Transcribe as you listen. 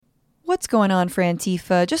What's going on,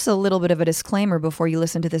 Frantifa? Just a little bit of a disclaimer before you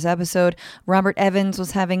listen to this episode. Robert Evans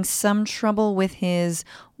was having some trouble with his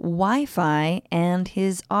Wi-Fi, and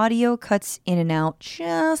his audio cuts in and out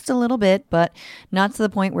just a little bit, but not to the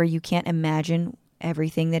point where you can't imagine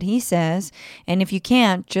everything that he says. And if you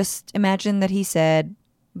can't, just imagine that he said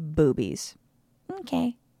boobies.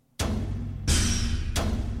 Okay.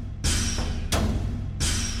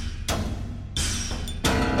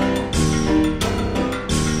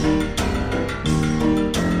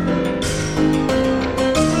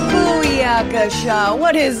 Booyakasha.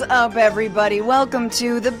 What is up, everybody? Welcome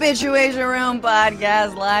to the Bitchuation Room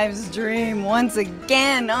podcast live stream once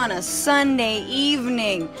again on a Sunday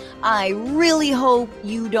evening. I really hope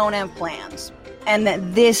you don't have plans and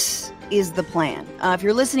that this is the plan. If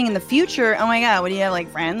you're listening in the future, oh my god, what do you have, like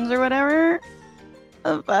friends or whatever?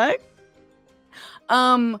 The fuck?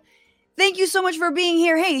 Thank you so much for being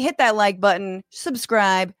here. Hey, hit that like button,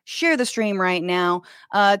 subscribe, share the stream right now.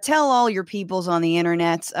 Tell all your peoples on the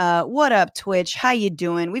internet. What up, Twitch? How you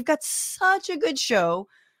doing? We've got such a good show.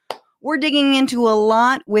 We're digging into a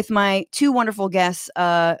lot with my two wonderful guests.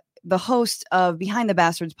 The host of Behind the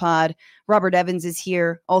Bastards Pod, Robert Evans, is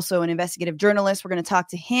here, also an investigative journalist. We're going to talk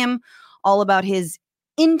to him all about his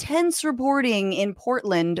intense reporting in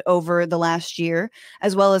Portland over the last year,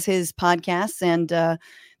 as well as his podcasts and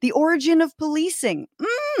the origin of policing.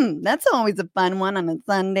 That's always a fun one on a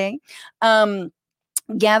Sunday.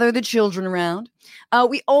 Gather the children around.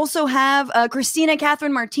 We also have Christina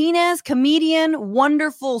Catherine Martinez, comedian,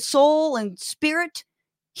 wonderful soul and spirit,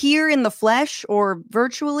 here in the flesh or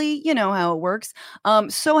virtually. You know how it works.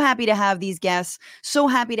 So happy to have these guests. So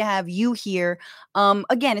happy to have you here.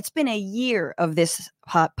 Again, it's been a year of this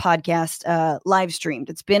podcast live streamed.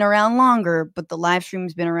 It's been around longer, but the live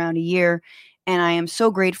stream's been around a year. And I am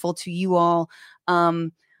so grateful to you all.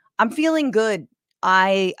 I'm feeling good.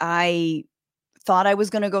 I thought I was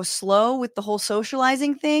going to go slow with the whole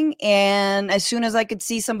socializing thing. And as soon as I could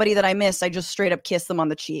see somebody that I missed, I just straight up kissed them on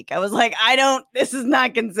the cheek. I was like, this is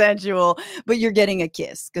not consensual, but you're getting a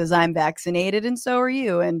kiss because I'm vaccinated and so are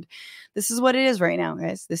you. And this is what it is right now,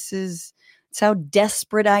 guys. It's how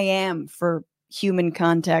desperate I am for human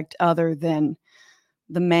contact other than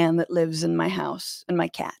the man that lives in my house and my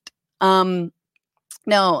cat. I'm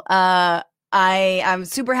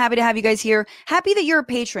super happy to have you guys here. Happy that you're a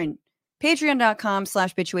patron.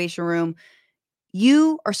 Patreon.com/Bitchuation Room.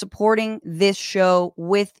 You are supporting this show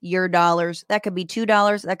with your dollars. That could be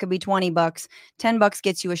 $2. That could be $20. $10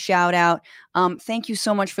 gets you a shout out. Thank you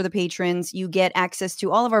so much for the patrons. You get access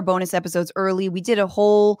to all of our bonus episodes early. We did a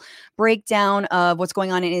whole breakdown of what's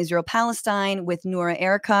going on in Israel-Palestine with Noura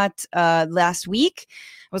Erakat last week.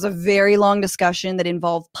 It was a very long discussion that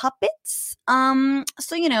involved puppets.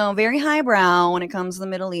 So, very highbrow when it comes to the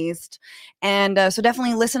Middle East. And so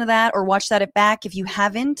definitely listen to that or watch that back if you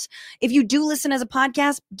haven't. If you do listen as a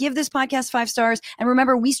podcast, give this podcast 5 stars. And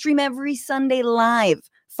remember, we stream every Sunday live,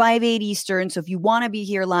 5/8 Eastern. So if you want to be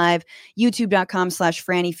here live,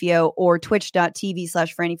 youtube.com/FrannyFio or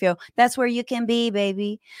twitch.tv/FrannyFio. That's where you can be,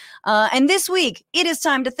 baby. And this week, it is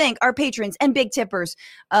time to thank our patrons and big tippers.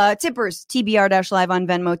 Tippers, TBR-Live on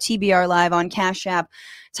Venmo, TBR Live on Cash App.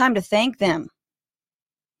 Time to thank them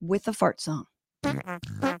with a fart song.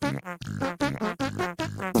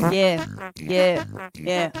 Yeah.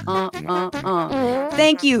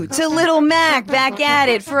 Thank you to Little Mac, back at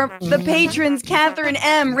it, for the patrons: Catherine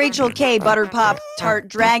M, Rachel K, Buttered Pop, Tart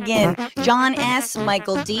Dragon, John S,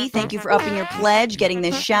 Michael D. Thank you for upping your pledge, getting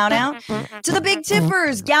this shout out. To the big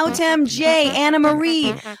tippers: Gautam J, Anna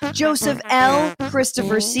Marie, Joseph L,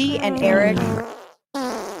 Christopher C, and Eric.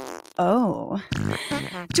 Oh.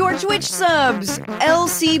 To our Twitch subs: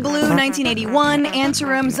 LC Blue 1981,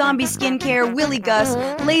 Anterim, Zombie Skincare, Willie Gus,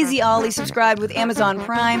 Lazy Ollie, subscribed with Amazon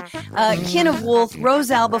Prime, Kin of Wolf, Rose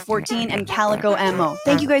Alba 14, and Calico Mo.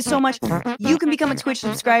 Thank you guys so much. You can become a Twitch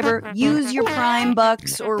subscriber. Use your Prime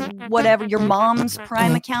bucks or whatever, your mom's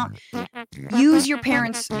Prime account. Use your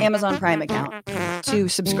parents' Amazon Prime account to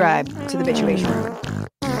subscribe to the Bitchuation Room.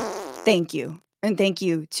 Thank you. And thank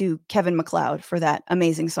you to Kevin MacLeod for that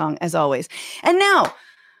amazing song, as always. And now,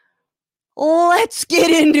 let's get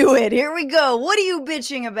into it. Here we go. What are you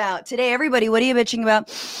bitching about today, everybody? What are you bitching about?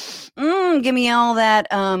 Give me all that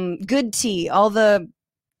good tea, all the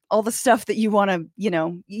stuff that you want to,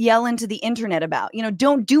 yell into the internet about.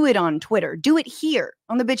 Don't do it on Twitter. Do it here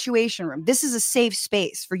on the Bitchuation Room. This is a safe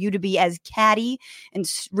space for you to be as catty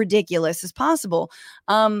and ridiculous as possible.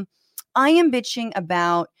 I am bitching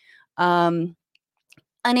about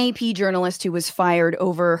an AP journalist who was fired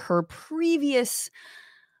over her previous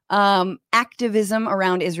activism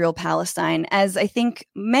around Israel-Palestine. As I think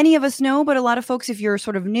many of us know, but a lot of folks, if you're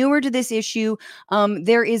sort of newer to this issue,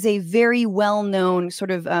 there is a very well-known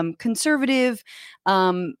sort of conservative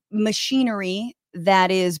machinery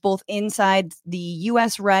that is both inside the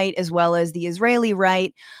U.S. right as well as the Israeli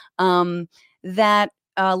right, that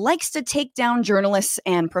likes to take down journalists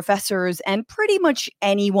and professors and pretty much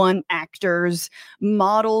anyone, actors,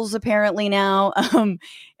 models, apparently now,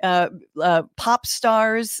 pop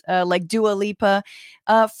stars like Dua Lipa,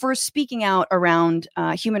 for speaking out around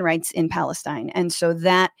human rights in Palestine. And so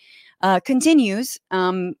that continues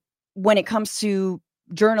when it comes to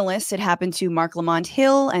journalists. It happened to Mark Lamont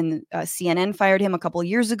Hill, and CNN fired him a couple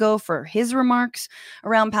years ago for his remarks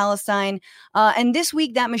around Palestine. And this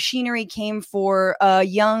week, that machinery came for a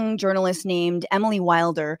young journalist named Emily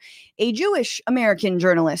Wilder, a Jewish American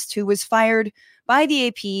journalist who was fired by the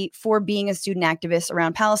AP for being a student activist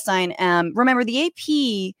around Palestine. Remember, the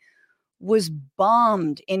AP was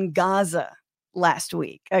bombed in Gaza last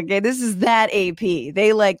week. Okay, this is that AP.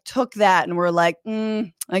 They like took that and were like,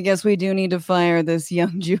 I guess we do need to fire this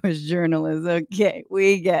young Jewish journalist. Okay,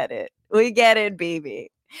 we get it. We get it, baby.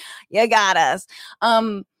 You got us.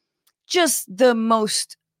 Just the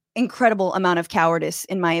most incredible amount of cowardice,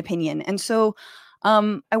 in my opinion. And so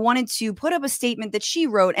I wanted to put up a statement that she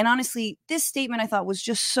wrote. And honestly, this statement I thought was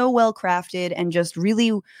just so well crafted and just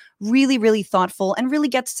really, really, really thoughtful, and really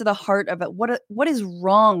gets to the heart of it. What is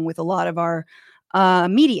wrong with a lot of our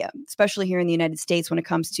media, especially here in the United States, when it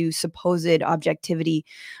comes to supposed objectivity.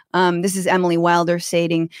 This is Emily Wilder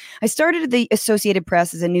stating, I started at the Associated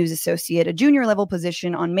Press as a news associate, a junior level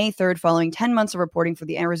position, on May 3rd, following 10 months of reporting for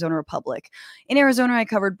the Arizona Republic. In Arizona, I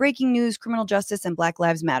covered breaking news, criminal justice, and Black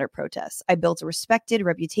Lives Matter protests. I built a respected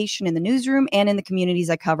reputation in the newsroom and in the communities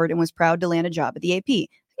I covered, and was proud to land a job at the AP.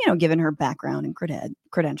 Given her background and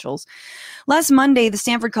credentials. Last Monday, the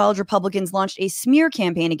Stanford College Republicans launched a smear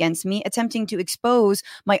campaign against me, attempting to expose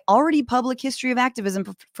my already public history of activism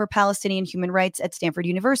for Palestinian human rights at Stanford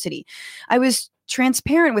University. I was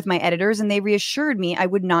transparent with my editors, and they reassured me I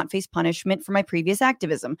would not face punishment for my previous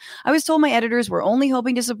activism. I was told my editors were only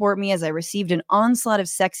hoping to support me as I received an onslaught of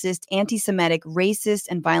sexist, anti-Semitic, racist,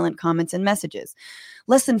 and violent comments and messages.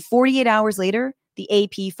 Less than 48 hours later, the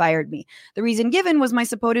AP fired me. The reason given was my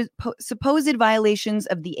supposed violations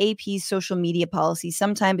of the AP's social media policy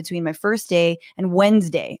sometime between my first day and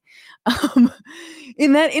Wednesday.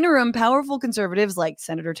 In that interim, powerful conservatives like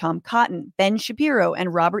Senator Tom Cotton, Ben Shapiro,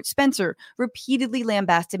 and Robert Spencer repeatedly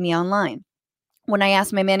lambasted me online. When I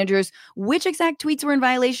asked my managers which exact tweets were in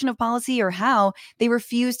violation of policy or how, they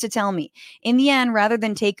refused to tell me. In the end, rather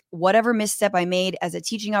than take whatever misstep I made as a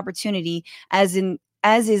teaching opportunity, as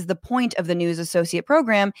is the point of the news associate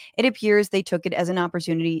program, it appears they took it as an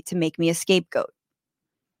opportunity to make me a scapegoat.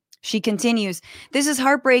 She continues, this is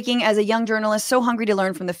heartbreaking as a young journalist so hungry to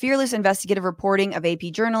learn from the fearless investigative reporting of AP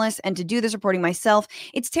journalists and to do this reporting myself.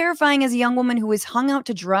 It's terrifying as a young woman who was hung out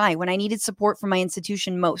to dry when I needed support from my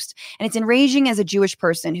institution most. And it's enraging as a Jewish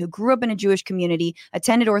person who grew up in a Jewish community,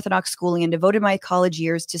 attended Orthodox schooling, and devoted my college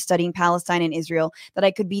years to studying Palestine and Israel that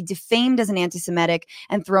I could be defamed as an anti-Semitic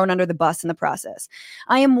and thrown under the bus in the process.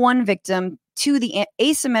 I am one victim to the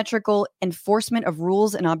asymmetrical enforcement of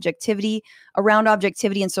rules and objectivity around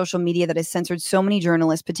objectivity in social media that has censored so many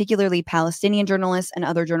journalists, particularly Palestinian journalists and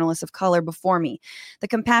other journalists of color before me. The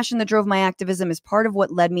compassion that drove my activism is part of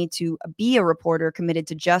what led me to be a reporter committed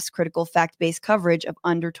to just, critical, fact-based coverage of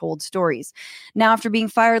undertold stories. Now, after being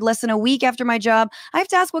fired less than a week after my job, I have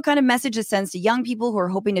to ask what kind of message it sends to young people who are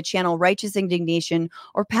hoping to channel righteous indignation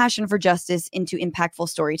or passion for justice into impactful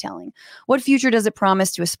storytelling. What future does it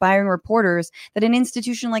promise to aspiring reporters that an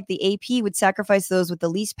institution like the AP would sacrifice those with the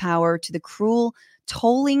least power to the cruel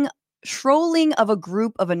trolling of a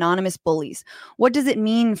group of anonymous bullies? What does it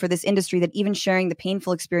mean for this industry that even sharing the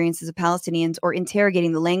painful experiences of Palestinians or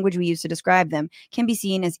interrogating the language we use to describe them can be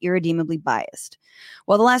seen as irredeemably biased?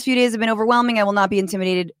 While the last few days have been overwhelming, I will not be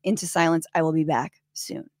intimidated into silence. I will be back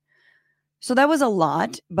soon. So that was a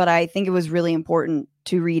lot, but I think it was really important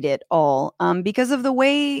to read it all because of the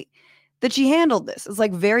way that she handled this. It's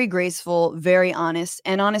like very graceful, very honest.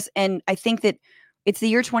 And I think that it's the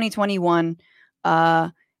year 2021.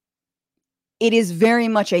 It is very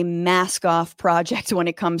much a mask-off project when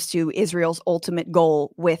it comes to Israel's ultimate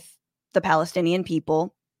goal with the Palestinian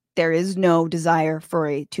people. There is no desire for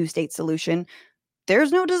a two-state solution.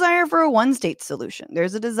 There's no desire for a one-state solution.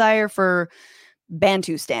 There's a desire for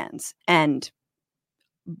Bantustans and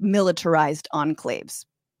militarized enclaves.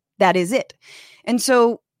 That is it. And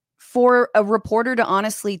so for a reporter to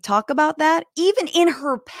honestly talk about that, even in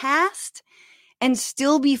her past, and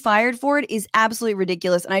still be fired for it is absolutely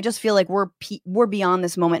ridiculous. And I just feel like we're beyond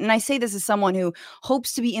this moment. And I say this as someone who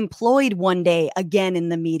hopes to be employed one day again in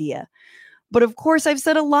the media. But of course, I've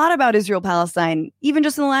said a lot about Israel-Palestine, even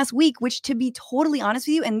just in the last week, which, to be totally honest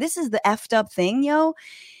with you, and this is the effed up thing, yo,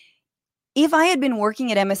 if I had been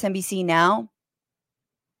working at MSNBC now,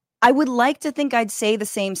 I would like to think I'd say the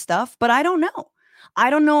same stuff, but I don't know. I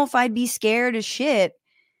don't know if I'd be scared as shit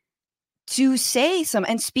to say some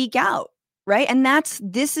and speak out, right? And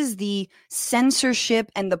this is the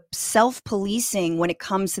censorship and the self-policing when it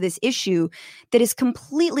comes to this issue that is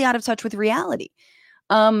completely out of touch with reality.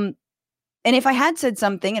 And if I had said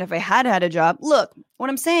something and if I had had a job, look, what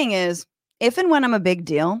I'm saying is if and when I'm a big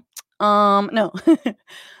deal, no,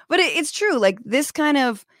 but it's true. Like this kind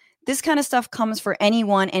of stuff comes for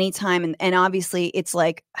anyone, anytime. And obviously it's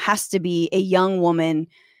like, has to be a young woman,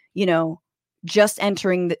 you know, just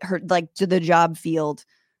entering her, like to the job field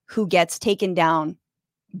who gets taken down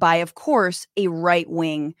by, of course, a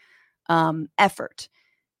right-wing effort.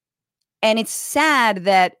 And it's sad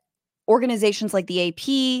that organizations like the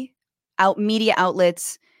AP, media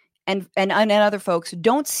outlets and other folks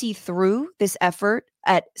don't see through this effort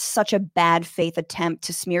at such a bad faith attempt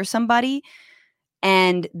to smear somebody,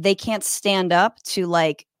 and they can't stand up to,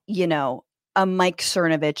 like, you know, a Mike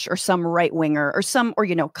Cernovich or some right winger or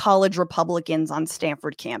you know, college Republicans on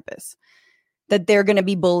Stanford campus, that they're going to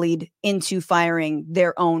be bullied into firing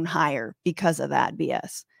their own hire because of that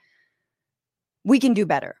BS. We can do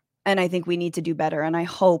better. And I think we need to do better. And I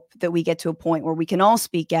hope that we get to a point where we can all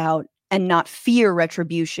speak out and not fear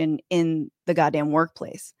retribution in the goddamn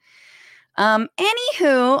workplace. Anywho,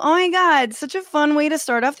 oh my God, such a fun way to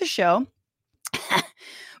start off the show.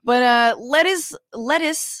 But let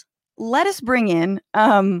us bring in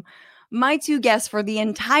my two guests for the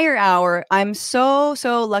entire hour. I'm so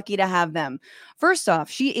lucky to have them. First off,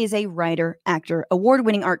 she is a writer, actor,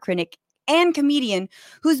 award-winning art critic, and comedian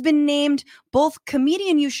who's been named both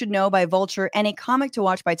Comedian You Should Know by Vulture and a Comic to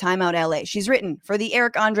Watch by Time Out LA. She's written for The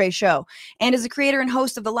Eric Andre Show and is a creator and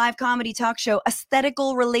host of the live comedy talk show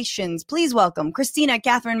Aesthetical Relations. Please welcome Christina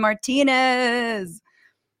Catherine Martinez.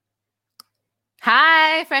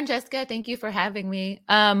 Hi, Francesca. Thank you for having me.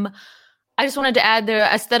 I just wanted to add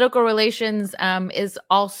the Aesthetical Relations is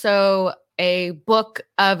also a book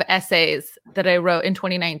of essays that I wrote in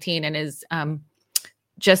 2019 and is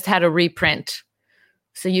just had a reprint.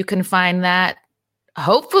 So you can find that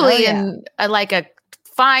hopefully in a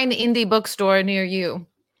fine indie bookstore near you.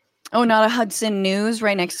 Oh, not a Hudson News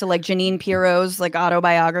right next to like Janine Pirro's like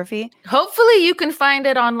autobiography. Hopefully you can find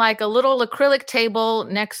it on like a little acrylic table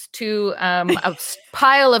next to a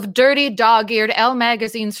pile of dirty dog-eared Elle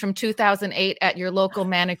magazines from 2008 at your local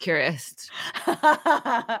manicurist.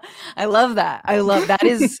 I love that. That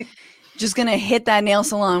is just gonna hit that nail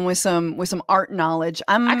salon with some art knowledge.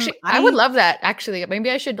 I would love that. Actually, maybe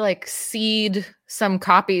I should like seed some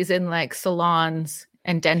copies in like salons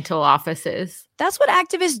and dental offices. That's what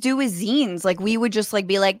activists do with zines. Like we would just like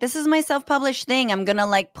be like, this is my self-published thing. I'm gonna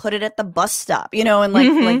like put it at the bus stop, you know, and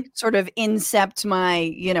like sort of incept my,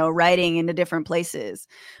 you know, writing into different places.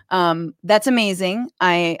 That's amazing.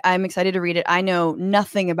 I'm excited to read it. I know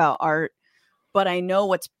nothing about art, but I know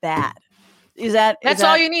what's bad. That's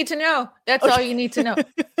all you need to know. That's all you need to know.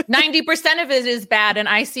 90% of it is bad. And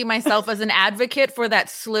I see myself as an advocate for that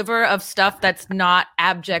sliver of stuff that's not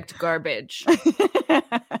abject garbage.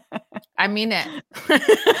 I mean it.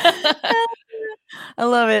 I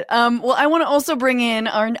love it. Well, I want to also bring in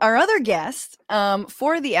our other guest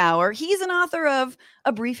for the hour. He's an author of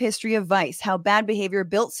A Brief History of Vice, How Bad Behavior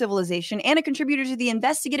Built Civilization, and a contributor to the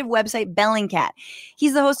investigative website Bellingcat.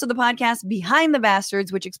 He's the host of the podcast Behind the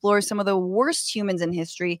Bastards, which explores some of the worst humans in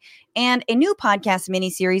history, and a new podcast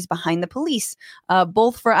miniseries, Behind the Police,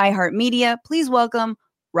 both for iHeartMedia. Please welcome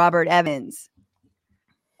Robert Evans.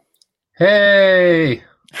 Hey!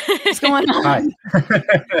 What's going on?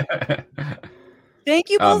 Hi.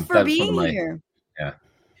 Thank you both for being here.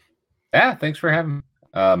 Yeah. Thanks for having me.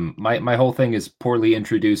 My whole thing is poorly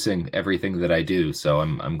introducing everything that I do, so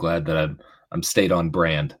I'm glad that I'm stayed on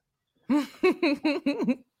brand.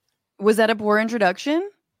 Was that a poor introduction?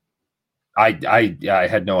 I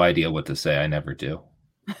had no idea what to say. I never do.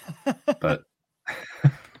 But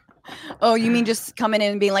oh, you mean just coming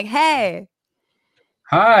in and being like, "Hey,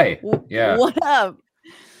 hi, yeah, what up?"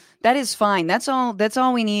 That is fine. That's all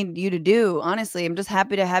we need you to do. Honestly, I'm just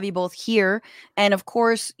happy to have you both here. And of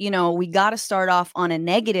course, you know, we got to start off on a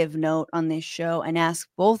negative note on this show and ask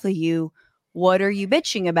both of you, what are you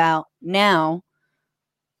bitching about now?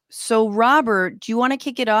 So, Robert, do you want to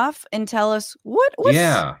kick it off and tell us what are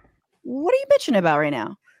you bitching about right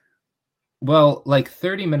now? Well, like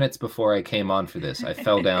 30 minutes before I came on for this, I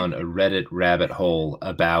fell down a Reddit rabbit hole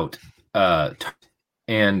about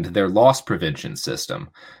and their loss prevention system.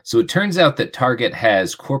 So it turns out that Target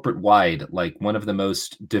has corporate-wide, like one of the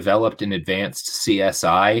most developed and advanced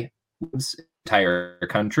CSI entire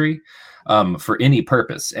country for any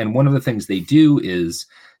purpose. And one of the things they do is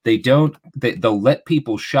they'll let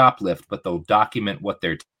people shoplift, but they'll document what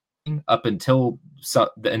they're taking up until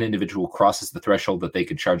an individual crosses the threshold that they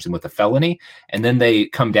could charge them with a felony, and then they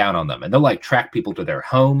come down on them, and they'll like track people to their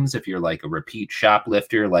homes if you're like a repeat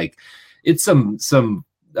shoplifter. Like it's some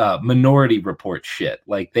Minority Report shit.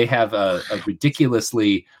 Like they have a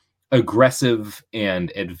ridiculously aggressive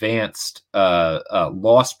and advanced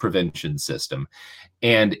loss prevention system.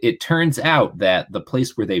 And it turns out that the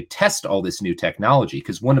place where they test all this new technology,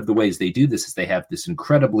 because one of the ways they do this is they have this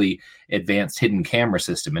incredibly advanced hidden camera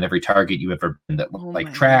system in every Target you ever been that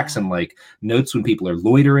tracks and like notes when people are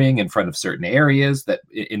loitering in front of certain areas that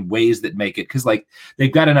in ways that make it, because like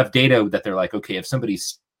they've got enough data that they're like, okay, if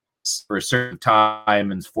somebody's for a certain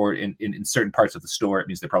time and for in certain parts of the store, it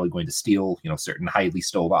means they're probably going to steal, certain highly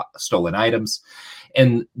stolen items.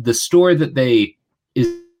 And the store that they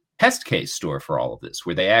is test case store for all of this,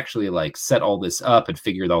 where they actually like set all this up and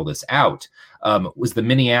figured all this out, was the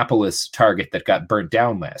Minneapolis Target that got burnt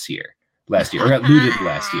down last year or got looted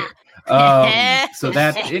last year. So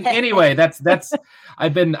that anyway, that's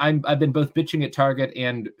I've been both bitching at Target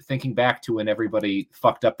and thinking back to when everybody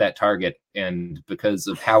fucked up that Target, and because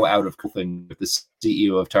of how out of thing the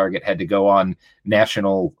CEO of Target had to go on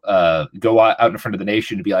national go out in front of the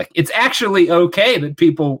nation to be like, it's actually okay that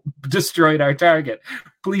people destroyed our Target.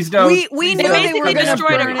 Please don't. We they knew they were basically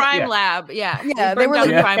destroyed a it. crime lab. Yeah, they were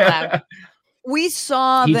like a crime lab. We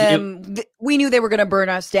saw them. We knew they were going to burn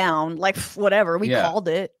us down. Like whatever, we called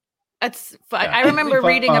it. That's fun. I remember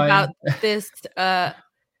reading about this, that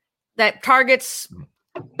Target's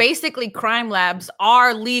basically crime labs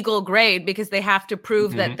are legal grade because they have to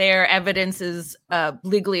prove that their evidence is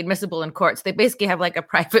legally admissible in courts. They basically have like a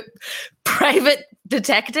private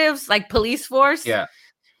detectives, like police force. Yeah.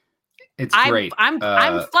 It's great. I'm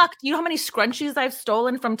fucked. You know how many scrunchies I've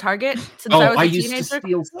stolen from Target since I was a teenager? I used to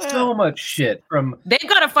steal so much shit from. They've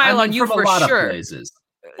got a file on you for a lot sure. Of places.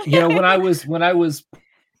 When I was.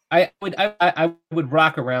 I would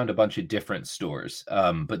rock around a bunch of different stores.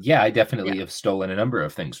 But yeah, I definitely have stolen a number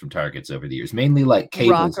of things from Targets over the years, mainly like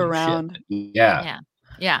cables and shit. Yeah.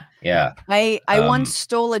 I once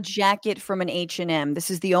stole a jacket from an H&M.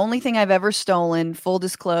 This is the only thing I've ever stolen, full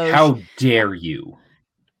disclosure. How dare you?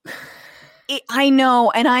 I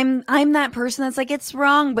know, and I'm that person that's like, it's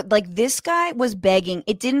wrong, but like this guy was begging.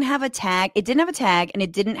 It didn't have a tag, and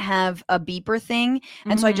it didn't have a beeper thing,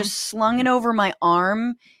 and so I just slung it over my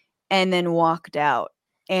arm and then walked out.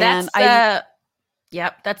 And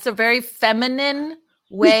that's a very feminine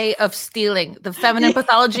way of stealing. The feminine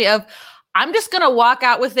pathology of, I'm just gonna walk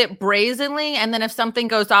out with it brazenly, and then if something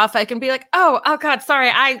goes off, I can be like, oh God, sorry.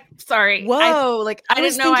 Whoa, I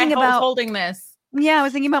didn't know I was holding this. Yeah, I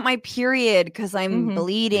was thinking about my period because I'm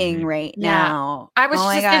bleeding right now. I was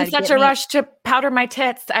in such a rush to powder my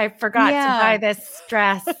tits. I forgot to buy this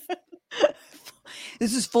dress.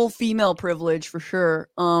 This is full female privilege for sure.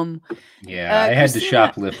 I had to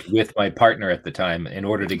shoplift with my partner at the time in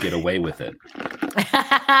order to get away with it.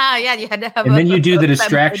 Yeah, you had to have. And then you do the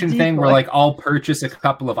distraction thing where like I'll purchase a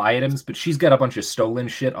couple of items, but she's got a bunch of stolen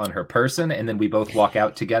shit on her person, and then we both walk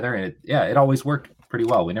out together, and it always worked pretty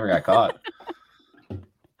well. We never got caught.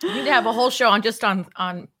 We need to have a whole show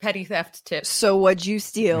on petty theft tips. So what'd you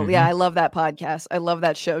steal? Yeah, I love that podcast. I love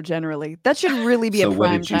that show generally. That should really be a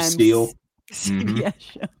prime time CBS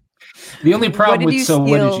show. The only problem with what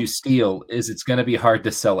did you steal is it's going to be hard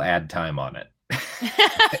to sell ad time on it.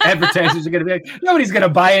 Advertisers are going to be like, nobody's going to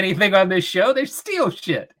buy anything on this show. They steal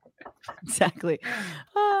shit. Exactly.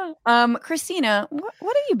 Christina,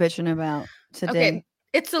 what are you bitching about today? Okay,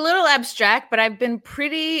 it's a little abstract, but I've been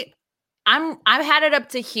I've had it up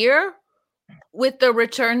to here with the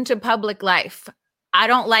return to public life. I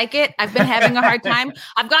don't like it. I've been having a hard time.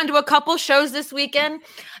 I've gone to a couple shows this weekend.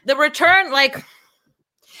 The return, like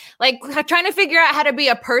trying to figure out how to be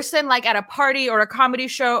a person, like at a party or a comedy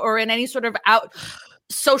show or in any sort of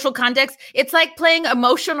social context. It's like playing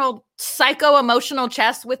psycho-emotional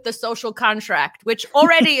chess with the social contract, which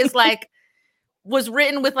already is like, was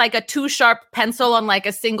written with like a 2-sharp pencil on like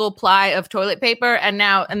a single ply of toilet paper. And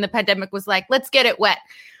the pandemic was like, let's get it wet.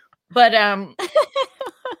 But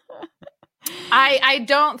I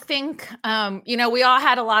don't think, we all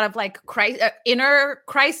had a lot of like inner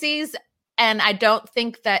crises. And I don't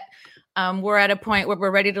think that we're at a point where we're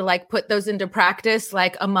ready to like put those into practice,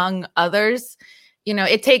 like among others.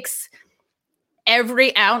 It takes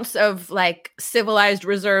every ounce of like civilized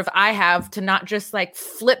reserve I have to not just like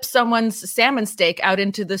flip someone's salmon steak out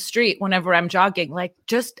into the street whenever I'm jogging. Like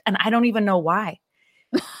and I don't even know why.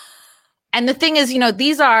 And the thing is,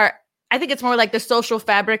 I think it's more like the social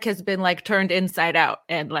fabric has been like turned inside out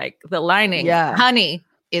and like the lining, honey,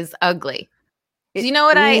 is ugly. You know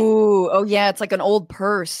what oh yeah, it's like an old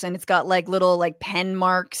purse and it's got like little like pen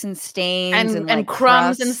marks and stains and like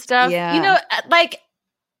crumbs crust. and stuff. Yeah. Like,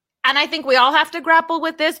 and I think we all have to grapple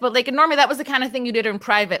with this, but like normally that was the kind of thing you did in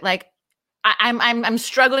private. Like I'm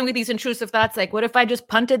struggling with these intrusive thoughts. Like, what if I just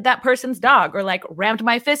punted that person's dog or like rammed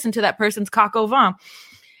my fist into that person's coq au vin?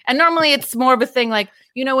 And normally it's more of a thing like,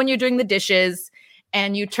 when you're doing the dishes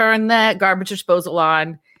and you turn the garbage disposal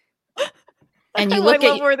on and you look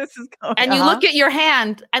at where this is going. And you look at your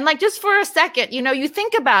hand and like just for a second, you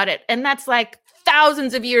think about it. And that's like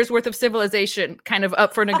thousands of years worth of civilization kind of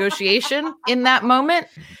up for negotiation in that moment.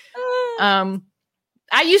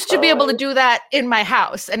 I used to be able to do that in my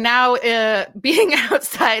house. And now being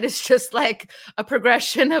outside is just like a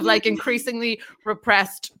progression of like increasingly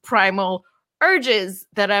repressed primal urges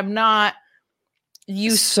that I'm not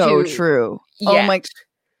used to. So true. Yet. Oh my.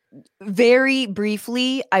 Very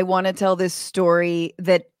briefly, I want to tell this story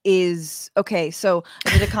that is okay. So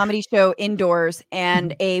I did a comedy show indoors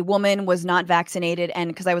and a woman was not vaccinated. And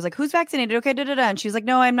because I was like, who's vaccinated? Okay, And she was like,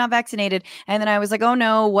 no, I'm not vaccinated. And then I was like, oh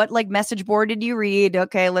no, what like message board did you read?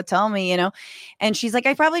 Okay, tell me, And she's like,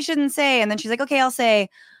 I probably shouldn't say. And then she's like, okay, I'll say,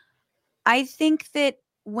 I think that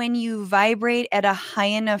when you vibrate at a high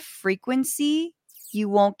enough frequency, you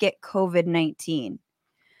won't get COVID-19.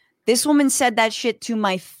 This woman said that shit to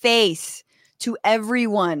my face, to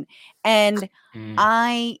everyone. And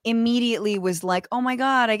I immediately was like, oh my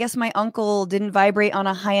God, I guess my uncle didn't vibrate on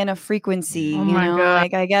a high enough frequency. Oh my God.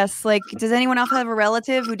 Like, I guess, like, does anyone else have a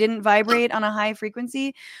relative who didn't vibrate on a high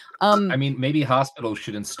frequency? I mean, maybe hospitals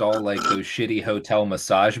should install like those shitty hotel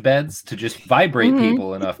massage beds to just vibrate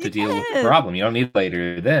people enough to deal with the problem. You don't need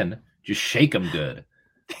later then. Just shake them good.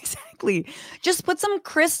 Exactly. Just put some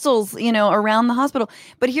crystals, around the hospital.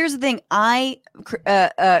 But here's the thing.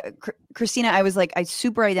 Christina, I was like, I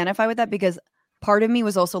super identify with that because part of me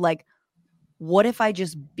was also like, what if I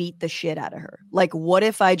just beat the shit out of her? Like, what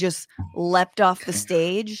if I just leapt off the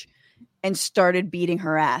stage and started beating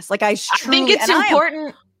her ass? Like, I think it's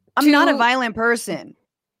important. I'm not a violent person,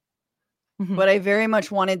 but I very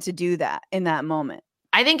much wanted to do that in that moment.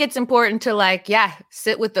 I think it's important to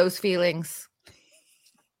sit with those feelings.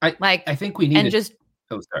 I think we need and just.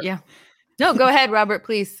 Oh, sorry. Yeah. No, go ahead, Robert,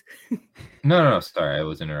 please. No. Sorry, I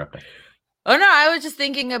was interrupting. Oh no, I was just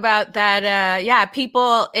thinking about that.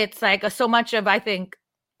 People. It's like so much of I think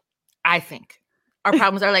our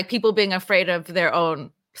problems are like people being afraid of their own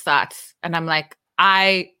thoughts, and I'm like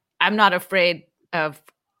I'm not afraid of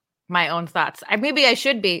my own thoughts. Maybe I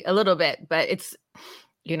should be a little bit, but it's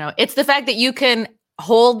it's the fact that you can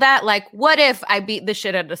hold that. Like, what if I beat the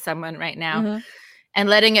shit out of someone right now? And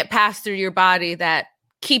letting it pass through your body that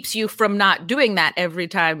keeps you from not doing that every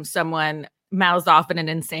time someone mouths off in an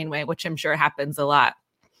insane way, which I'm sure happens a lot.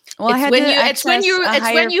 Well, it's when you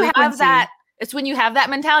have that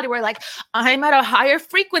mentality where like, I'm at a higher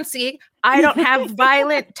frequency. I don't have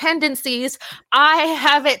violent tendencies. I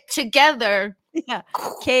have it together. Yeah.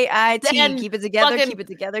 KIT. Keep it together. Keep it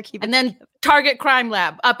together. And then Target Crime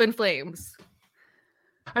Lab up in flames.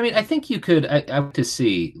 I mean, I think you could, I want to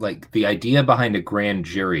see like the idea behind a grand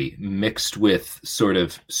jury mixed with sort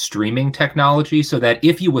of streaming technology so that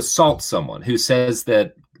if you assault someone who says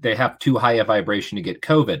that they have too high a vibration to get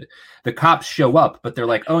COVID, the cops show up, but they're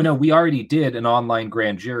like, oh no, we already did an online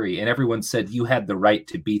grand jury and everyone said you had the right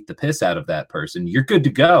to beat the piss out of that person. You're good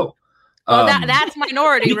to go. Well, that's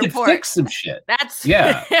Minority Report. Fix some shit.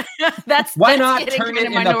 That's why not turn it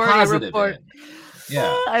into positive? Report.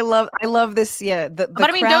 Yeah, I love this. Yeah, but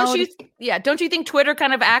I mean, don't you think Twitter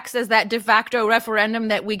kind of acts as that de facto referendum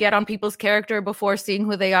that we get on people's character before seeing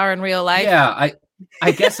who they are in real life? Yeah,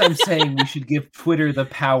 I guess I'm saying we should give Twitter the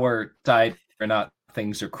power side or not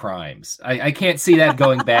things or crimes. I can't see that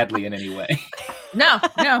going badly in any way. No.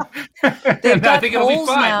 They've got polls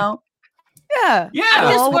now. Yeah.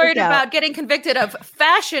 I'm just worried about getting convicted of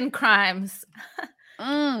fashion crimes.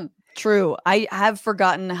 True. I have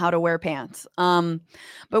forgotten how to wear pants.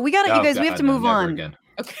 But we got you guys, we have to move on. Again.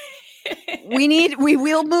 Okay. we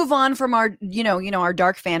will move on from our, our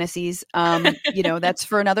dark fantasies. That's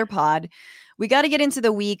for another pod. we got to get into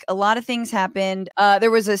the week. A lot of things happened.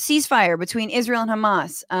 There was a ceasefire between Israel and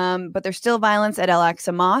Hamas, but there's still violence at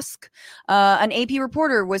Al-Aqsa Mosque. An AP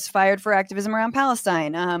reporter was fired for activism around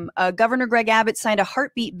Palestine. Governor Greg Abbott signed a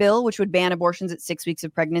heartbeat bill, which would ban abortions at 6 weeks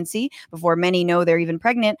of pregnancy before many know they're even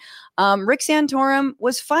pregnant. Rick Santorum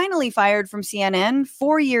was finally fired from CNN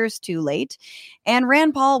 4 years too late. And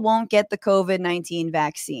Rand Paul won't get the COVID-19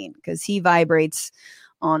 vaccine because he vibrates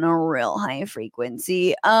on a real high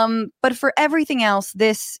frequency. But for everything else,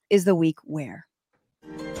 this is the week where.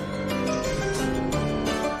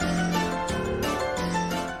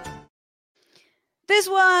 This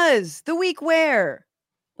was the week where.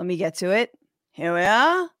 Let me get to it. Here we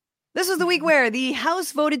are. This was the week where the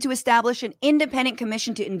House voted to establish an independent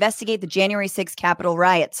commission to investigate the January 6th Capitol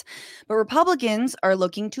riots. But Republicans are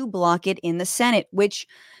looking to block it in the Senate, which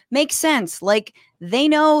makes sense. Like, they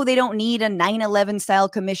know they don't need a 9/11 style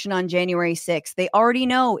commission on January 6th. They already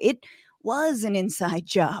know it was an inside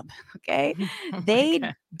job. Okay. They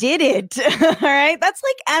did it. All right. That's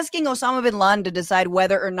like asking Osama bin Laden to decide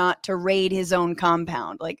whether or not to raid his own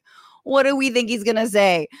compound. Like, what do we think he's going to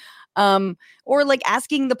say? Or like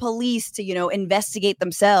asking the police to, investigate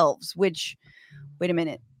themselves, which, wait a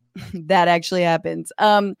minute. That actually happens.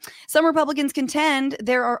 Some Republicans contend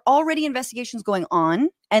there are already investigations going on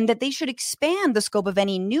and that they should expand the scope of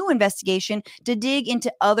any new investigation to dig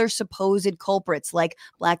into other supposed culprits like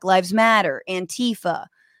Black Lives Matter, Antifa,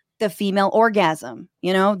 the female orgasm.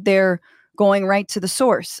 They're going right to the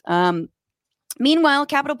source. Meanwhile,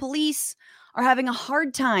 Capitol Police are having a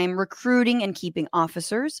hard time recruiting and keeping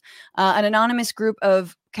officers. An anonymous group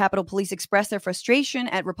of Capitol Police expressed their frustration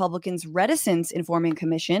at Republicans' reticence in forming a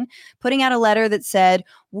commission, putting out a letter that said,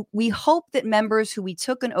 "We hope that members who we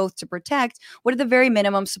took an oath to protect would at the very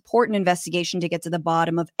minimum support an investigation to get to the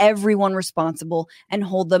bottom of everyone responsible and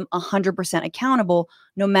hold them 100% accountable,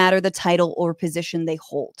 no matter the title or position they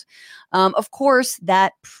hold." Of course,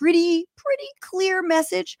 that pretty clear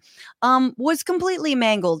message was completely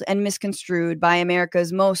mangled and misconstrued by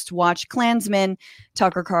America's most watched Klansman,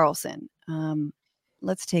 Tucker Carlson.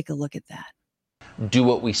 Let's take a look at that. Do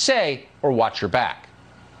what we say or watch your back.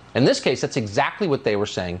 In this case, that's exactly what they were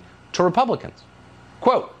saying to Republicans.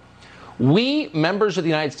 Quote, "We, members of the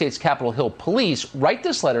United States Capitol Hill Police, write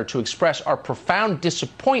this letter to express our profound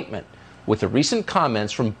disappointment with the recent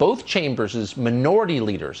comments from both chambers' minority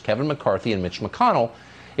leaders, Kevin McCarthy and Mitch McConnell,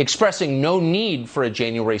 expressing no need for a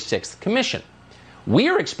January 6th commission. We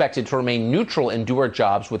are expected to remain neutral and do our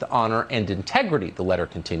jobs with honor and integrity," the letter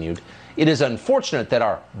continued. "It is unfortunate that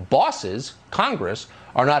our bosses, Congress,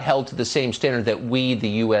 are not held to the same standard that we,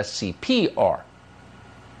 the USCP, are."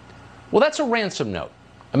 Well, that's a ransom note.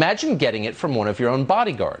 Imagine getting it from one of your own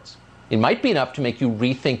bodyguards. It might be enough to make you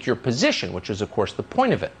rethink your position, which is, of course, the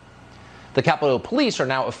point of it. The Capitol Police are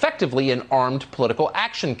now effectively an armed political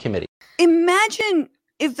action committee. Imagine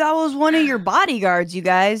if that was one of your bodyguards, you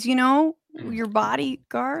guys, your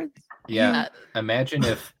bodyguards. Yeah. Imagine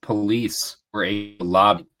if police were able to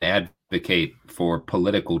lobby and advocate for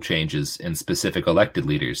political changes in specific elected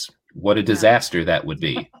leaders. What a disaster that would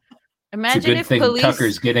be. Imagine it's a good if thing police...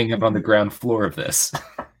 Tucker's getting up on the ground floor of this.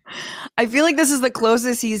 I feel like this is the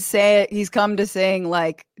closest he's come to saying,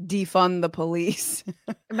 like, defund the police.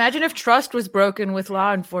 Imagine if trust was broken with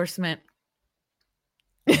law enforcement.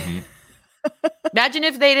 Mm-hmm. Imagine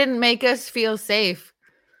if they didn't make us feel safe.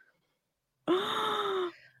 Oh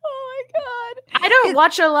my God. I don't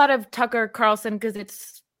watch a lot of Tucker Carlson because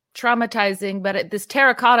it's traumatizing, but this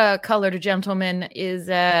terracotta colored gentleman is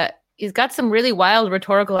he's got some really wild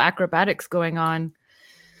rhetorical acrobatics going on.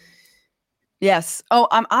 Yes. Oh,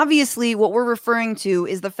 obviously what we're referring to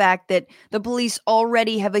is the fact that the police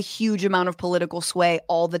already have a huge amount of political sway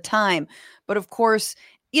all the time. But of course,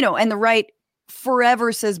 and the right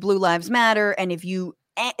forever says Blue Lives Matter. And if you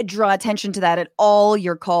draw attention to that at all,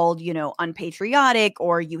 you're called, unpatriotic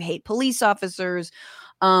or you hate police officers.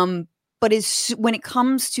 But when it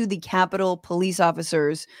comes to the Capitol police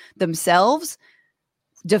officers themselves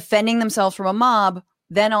defending themselves from a mob,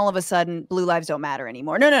 then all of a sudden blue lives don't matter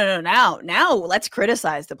anymore. No. Now let's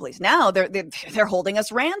criticize the police. Now they're holding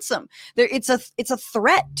us ransom. It's a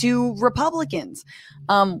threat to Republicans,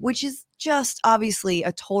 which is just obviously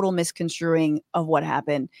a total misconstruing of what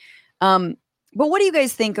happened. But what do you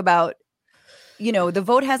guys think about, the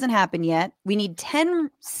vote hasn't happened yet. We need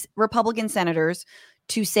 10 Republican senators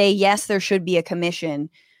to say, yes, there should be a commission.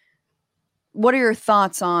 What are your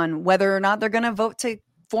thoughts on whether or not they're going to vote to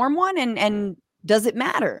form one? And does it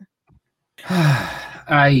matter?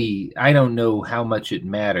 I don't know how much it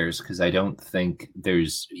matters because I don't think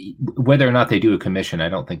there's, whether or not they do a commission, I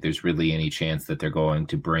don't think there's really any chance that they're going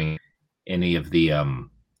to bring any of the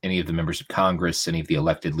any of the members of Congress, any of the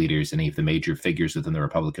elected leaders, any of the major figures within the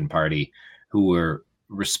Republican Party who were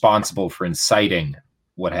responsible for inciting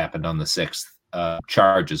what happened on the 6th,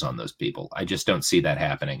 charges on those people. I just don't see that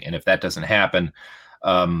happening. And if that doesn't happen,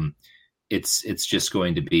 it's just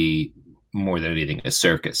going to be more than anything a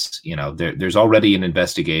circus. There's already an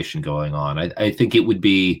investigation going on. I think it would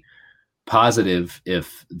be positive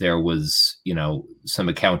if there was, some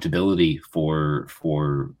accountability for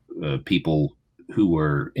people who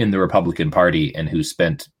were in the Republican Party and who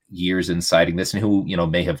spent years inciting this, and who,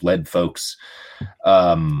 may have led folks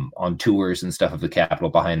on tours and stuff of the Capitol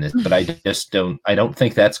behind this. But I don't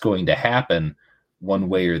think that's going to happen one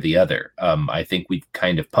way or the other. I think we've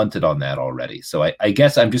kind of punted on that already. So I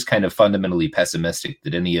guess I'm just kind of fundamentally pessimistic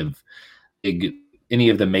that any of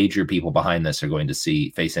the major people behind this are going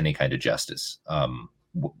to face any kind of justice.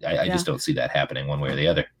 I just don't see that happening one way or the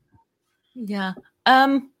other. Yeah.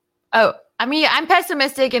 I'm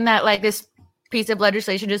pessimistic in that, like, this piece of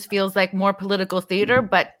legislation just feels like more political theater,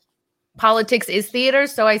 but politics is theater.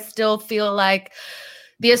 So I still feel like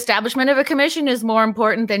the establishment of a commission is more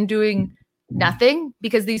important than doing nothing,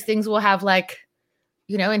 because these things will have, like,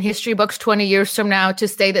 in history books 20 years from now, to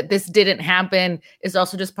say that this didn't happen is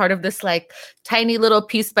also just part of this, like, tiny little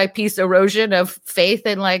piece by piece erosion of faith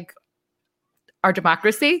in, like, our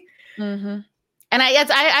democracy. Mm-hmm.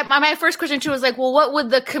 And my first question too was like, well, what would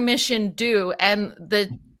the commission do? And the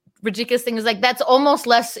ridiculous thing is, like, that's almost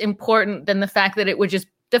less important than the fact that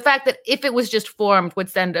if it was just formed would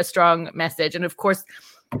send a strong message. And of course,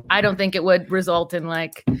 I don't think it would result in,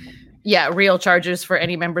 like, real charges for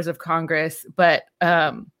any members of Congress. But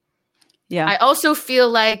I also feel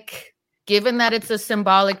like, given that it's a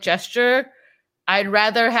symbolic gesture, I'd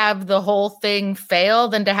rather have the whole thing fail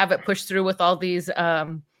than to have it pushed through with all these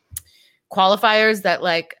qualifiers that,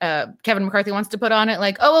 like, Kevin McCarthy wants to put on it.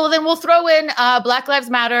 Like, oh, well, then we'll throw in Black Lives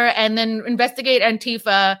Matter and then investigate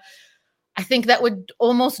Antifa. I think that would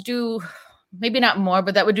almost do, maybe not more,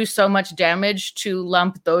 but that would do so much damage to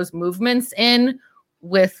lump those movements in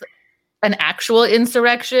with an actual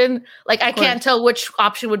insurrection. Like, I can't tell which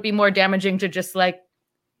option would be more damaging to just, like,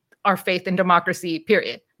 our faith in democracy,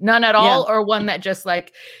 period. None at all, or one that just,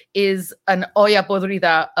 like, is an olla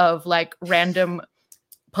podrida of, like, random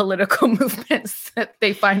political movements that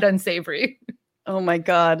they find unsavory. Oh my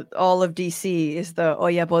God. All of DC is the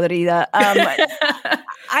olla podrida.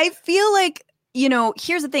 I feel like,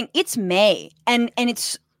 here's the thing. It's May and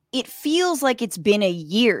it feels like it's been a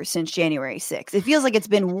year since January 6th. It feels like it's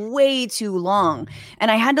been way too long. And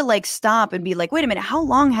I had to, like, stop and be like, wait a minute, how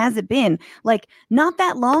long has it been? Like, not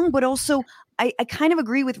that long, but also I kind of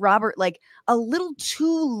agree with Robert, like, a little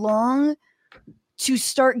too long to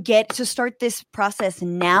start this process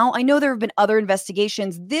now. I know there have been other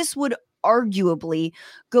investigations. This would arguably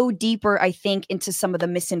go deeper, I think, into some of the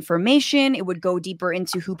misinformation. It would go deeper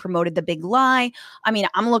into who promoted the big lie. I mean,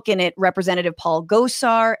 I'm looking at Representative Paul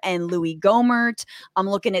Gosar and Louis Gohmert. I'm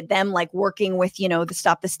looking at them, like, working with, the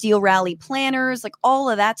Stop the Steal rally planners, like, all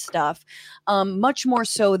of that stuff. Much more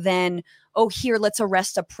so than, oh, here, let's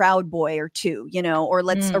arrest a Proud Boy or two, or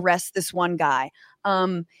let's arrest this one guy.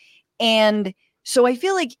 And so I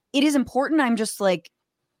feel like it is important. I'm just like,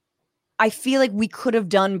 I feel like we could have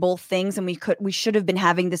done both things, and we should have been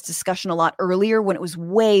having this discussion a lot earlier, when it was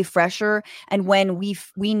way fresher, and when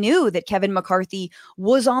we knew that Kevin McCarthy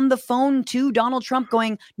was on the phone to Donald Trump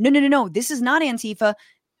going, no, this is not Antifa.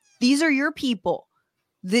 These are your people.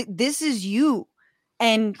 This is you.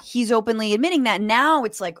 And he's openly admitting that. Now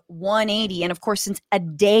it's like 180. And of course, since a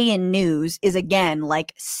day in news is, again,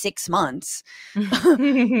 like 6 months,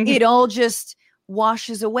 it all just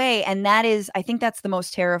washes away. And I think that's the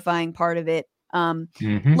most terrifying part of it.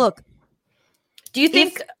 Look, do you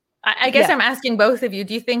think, I guess I'm asking both of you,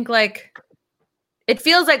 do you think, like, it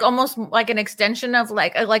feels like almost like an extension of,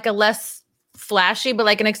 like a less flashy, but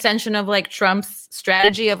like an extension of, like, Trump's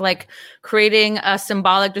strategy of, like, creating a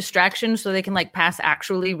symbolic distraction so they can, like, pass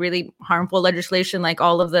actually really harmful legislation, like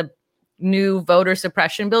all of the new voter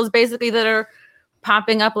suppression bills, basically, that are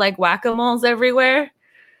popping up like whack-a-moles everywhere?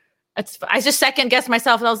 I just second guessed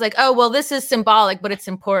myself, and I was like, oh, well, this is symbolic, but it's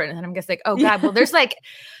important. And I'm just like, oh God, well, there's, like,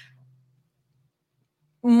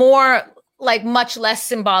 more, like, much less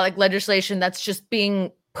symbolic legislation that's just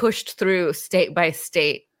being pushed through state by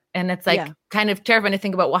state. And it's, like, kind of terrifying to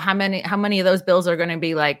think about, well, how many of those bills are going to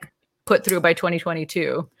be, like, put through by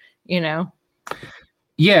 2022,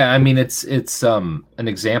 Yeah, I mean, it's an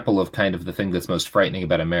example of kind of the thing that's most frightening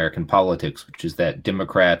about American politics, which is that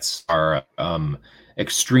Democrats are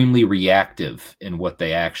extremely reactive in what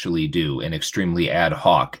they actually do and extremely ad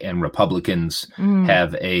hoc, and Republicans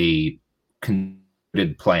have a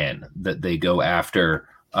concerted plan that they go after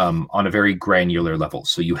on a very granular level.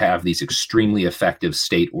 So you have these extremely effective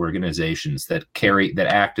state organizations that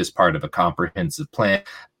act as part of a comprehensive plan,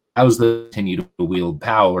 allows them to continue to wield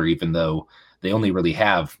power, even though they only really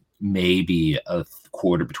have maybe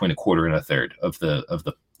between a quarter and a third of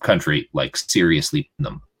the country, like, seriously in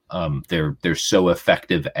them. They're so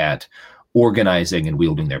effective at organizing and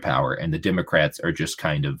wielding their power, and the Democrats are just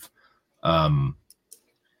kind of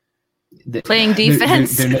playing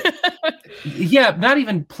defense. Yeah, not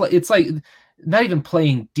even it's like not even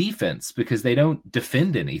playing defense, because they don't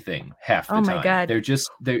defend anything half the time. Oh my God. They're just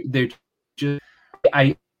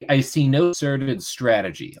I see no concerted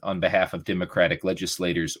strategy on behalf of Democratic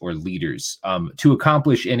legislators or leaders to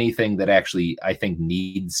accomplish anything that actually I think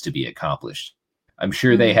needs to be accomplished. I'm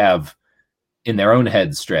sure they have in their own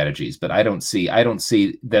heads strategies, but I don't see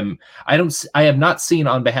them. I have not seen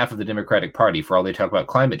on behalf of the Democratic Party, for all they talk about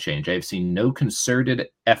climate change, I have seen no concerted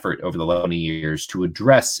effort over the last 20 years to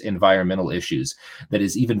address environmental issues that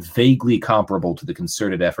is even vaguely comparable to the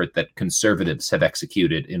concerted effort that conservatives have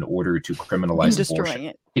executed in order to criminalize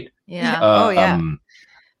abortion. Yeah.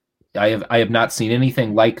 I have not seen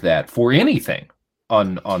anything like that for anything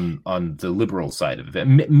on the liberal side of it.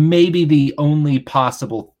 Maybe the only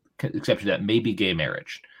possible exception to that may be gay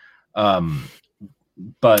marriage.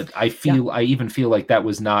 But I even feel like that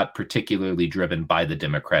was not particularly driven by the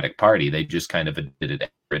Democratic Party. They just kind of admitted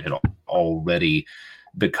it had already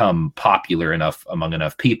become popular enough among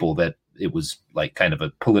enough people that it was like kind of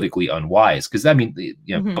a politically unwise. Because I mean,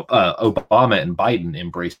 Obama and Biden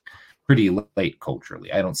embraced pretty late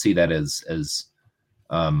culturally. I don't see that as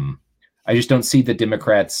I just don't see the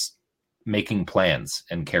Democrats making plans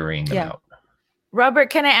and carrying them out. Robert,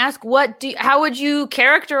 can I ask, how would you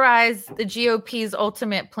characterize the GOP's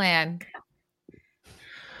ultimate plan?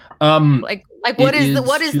 What is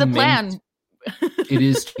the plan? It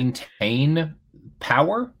is to maintain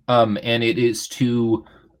power, and it is to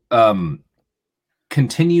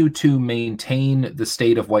continue to maintain the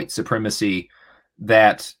state of white supremacy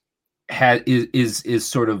that is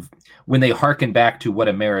sort of, when they hearken back to what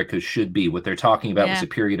America should be, what they're talking about was a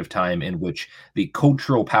period of time in which the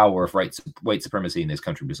cultural power of white supremacy in this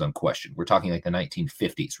country was unquestioned. We're talking like the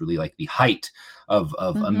 1950s, really like the height of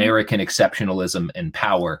American exceptionalism and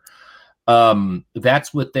power.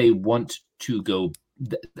 That's what they want to go,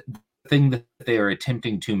 the thing that they are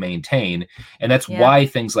attempting to maintain. And that's why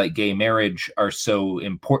things like gay marriage are so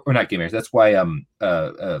important, or not gay marriage. That's why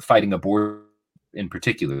fighting abortion in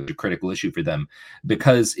particular is a critical issue for them,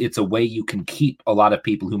 because it's a way you can keep a lot of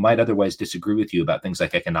people who might otherwise disagree with you about things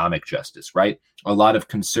like economic justice, right? A lot of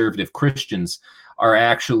conservative Christians are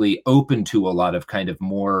actually open to a lot of kind of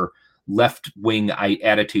more left-wing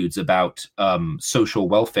attitudes about social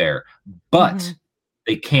welfare, but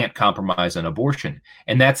they can't compromise on abortion.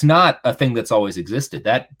 And that's not a thing that's always existed.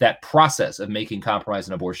 That process of making compromise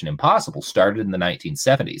on abortion impossible started in the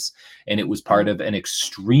 1970s, and it was part of an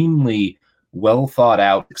extremely well thought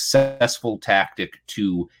out, successful tactic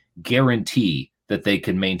to guarantee that they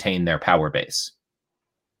can maintain their power base.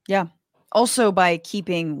 Yeah. Also by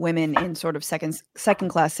keeping women in sort of second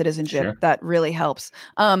class citizenship, that really helps.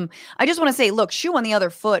 I just want to say, look, shoe on the other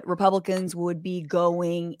foot, Republicans would be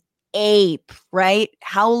going ape, right?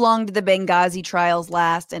 How long did the Benghazi trials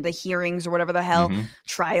last, and the hearings or whatever the hell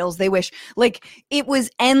trials they wish? Like, it was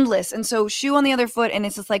endless. And so shoe on the other foot, and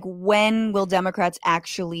it's just like, when will Democrats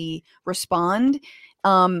actually respond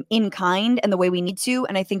in kind and the way we need to?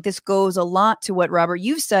 And I think this goes a lot to what, Robert,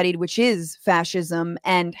 you've studied, which is fascism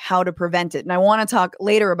and how to prevent it. And I want to talk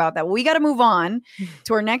later about that. Well, we got to move on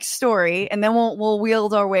to our next story, and then we'll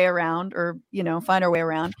wield our way around, or, find our way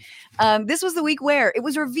around. This was the week where it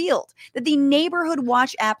was revealed that the neighborhood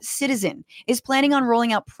watch app Citizen is planning on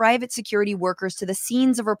rolling out private security workers to the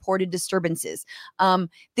scenes of reported disturbances.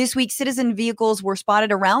 This week, Citizen vehicles were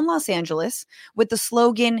spotted around Los Angeles with the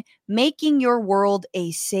slogan, "Making your world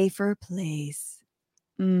a safer place."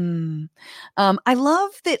 I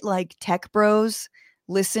love that, like, tech bros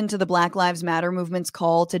listen to the Black Lives Matter movement's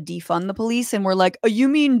call to defund the police, and we're like, "Oh, you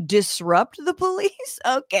mean disrupt the police?"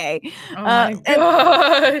 Okay. Oh my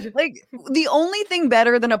God. Like, the only thing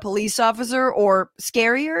better than a police officer, or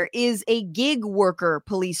scarier, is a gig worker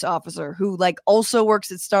police officer who, like, also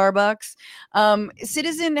works at Starbucks.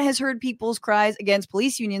 Citizen has heard people's cries against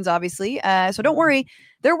police unions, obviously. So don't worry.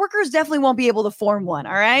 Their workers definitely won't be able to form one.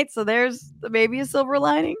 All right. So there's maybe a silver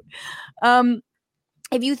lining.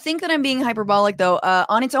 If you think that I'm being hyperbolic, though,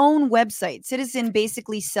 on its own website, Citizen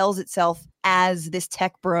basically sells itself as this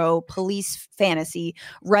tech bro police fantasy,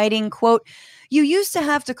 writing, quote, "You used to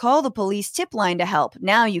have to call the police tip line to help.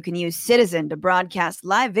 Now you can use Citizen to broadcast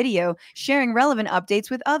live video, sharing relevant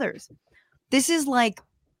updates with others." This is like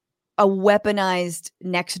a weaponized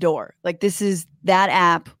next door. Like this is that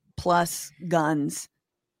app plus guns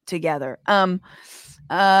together.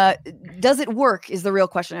 Does it work is the real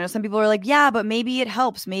question. I know some people are like, yeah, but maybe it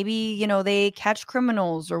helps. Maybe, you know, they catch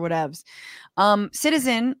criminals or whatevs.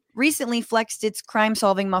 Citizen recently flexed its crime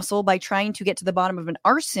solving muscle by trying to get to the bottom of an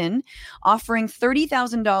arson, offering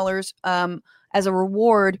 $30,000 as a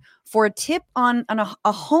reward for a tip on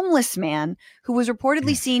a homeless man who was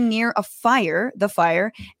reportedly seen near the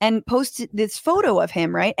fire, and posted this photo of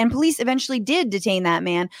him, right? And police eventually did detain that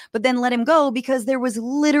man, but then let him go because there was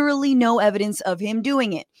literally no evidence of him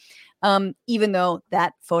doing it. Even though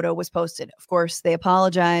that photo was posted. Of course, they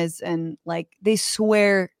apologize and like they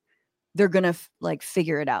swear they're gonna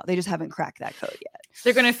figure it out. They just haven't cracked that code yet.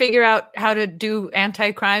 They're gonna figure out how to do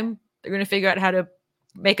anti-crime. They're gonna figure out how to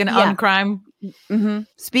make an uncrime. Mm-hmm.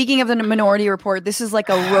 Speaking of the Minority Report, this is like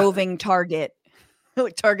a roving target,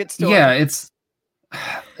 like target story. Yeah,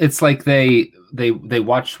 it's like they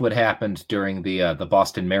watched what happened during the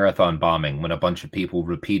Boston Marathon bombing when a bunch of people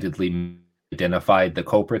repeatedly identified the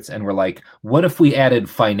culprits and were like, what if we added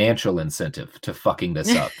financial incentive to fucking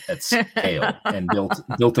this up at scale and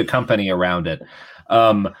built a company around it.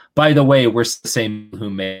 By the way, we're the same who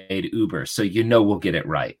made Uber, so we'll get it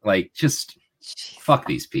right. Like, just fuck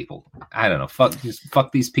these people. I don't know. Fuck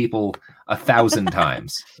these people 1,000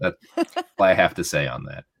 times. That's all I have to say on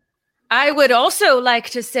that. I would also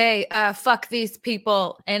like to say, fuck these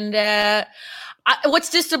people. And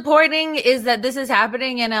what's disappointing is that this is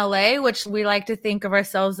happening in LA, which we like to think of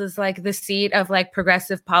ourselves as like the seat of like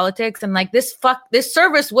progressive politics. And like this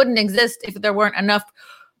service wouldn't exist if there weren't enough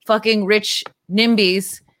fucking rich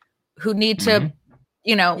NIMBYs who need to,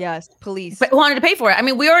 yes, police wanted to pay for it. I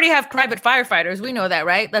mean, we already have private firefighters. We know that,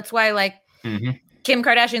 right? That's why like Kim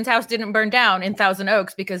Kardashian's house didn't burn down in Thousand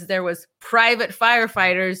Oaks, because there was private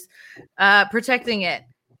firefighters protecting it.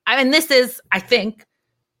 And this is, I think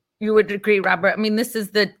you would agree, Robert. I mean, this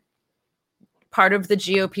is the part of the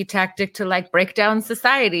GOP tactic to like break down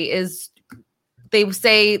society. Is they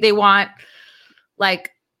say they want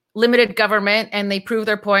like limited government, and they prove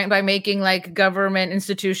their point by making like government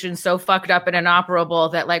institutions so fucked up and inoperable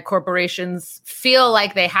that like corporations feel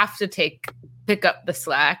like they have to pick up the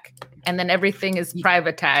slack, and then everything is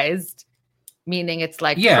privatized, meaning it's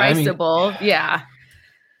like priceable.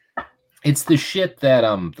 It's the shit that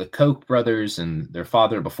the Koch brothers and their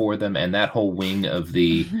father before them, and that whole wing of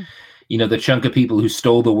the the chunk of people who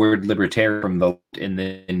stole the word libertarian from and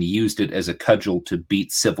then used it as a cudgel to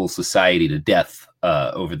beat civil society to death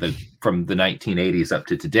from the 1980s up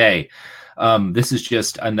to today. This is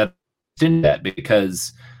just another in that,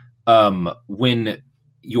 because when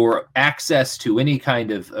your access to any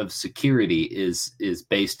kind of security is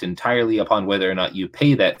based entirely upon whether or not you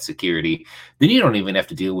pay that security, then you don't even have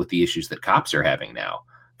to deal with the issues that cops are having now.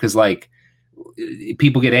 Because like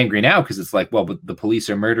people get angry now because it's like, well, but the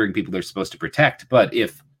police are murdering people they're supposed to protect. But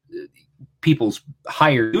if people's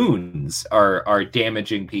hired goons are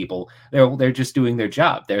damaging people, they're just doing their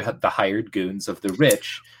job. They're the hired goons of the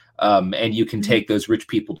rich, and you can take those rich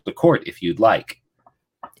people to court if you'd like.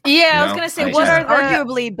 Yeah, I was going to say, what are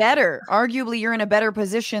arguably better? Arguably, you're in a better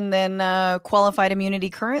position than qualified immunity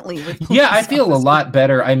currily. With yeah, I feel a lot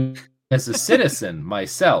better. I'm as a citizen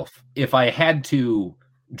myself. If I had to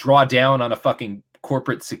draw down on a fucking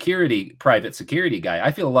private security guy,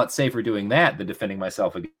 I feel a lot safer doing that than defending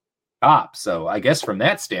myself against cops. So I guess from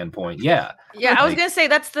that standpoint, yeah. Yeah, I was going to say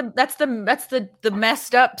that's the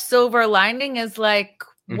messed up silver lining is like,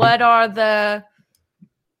 what are the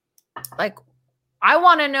like? I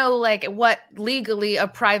want to know like what legally a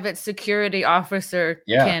private security officer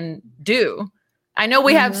can do. I know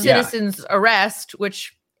we have citizens arrest,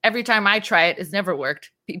 which every time I try it has never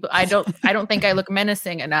worked. I don't think I look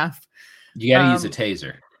menacing enough. You got to use a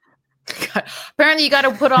taser. God. Apparently you got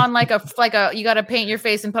to put on you got to paint your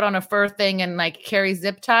face and put on a fur thing and like carry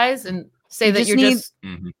zip ties and say that you're just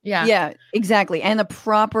yeah, exactly. And a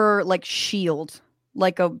proper like shield.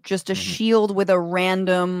 Like a shield with a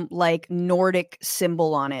random like Nordic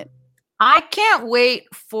symbol on it. I can't wait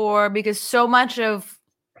because so much of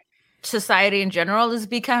society in general is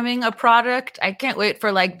becoming a product. I can't wait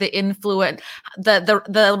for like the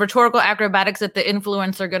rhetorical acrobatics that the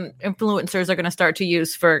influencers are going to start to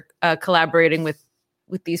use for collaborating with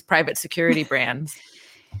these private security brands.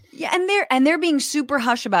 Yeah, and they're being super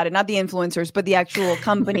hush about it, not the influencers, but the actual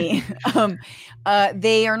company.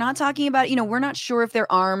 They are not talking about, we're not sure if they're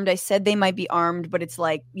armed. I said they might be armed, but it's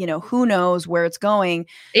like, who knows where it's going.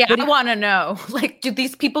 Yeah, but I want to know, like, do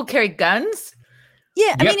these people carry guns?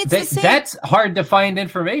 Yeah, I mean, it's the same. That's hard to find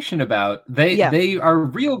information about. They are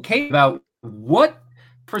real case about what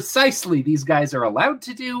precisely these guys are allowed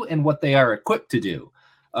to do and what they are equipped to do.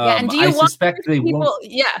 And do you I want suspect they people, won't.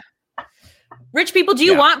 Yeah. Rich people, do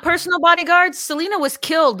you want personal bodyguards? Selena was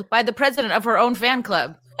killed by the president of her own fan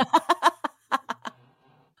club.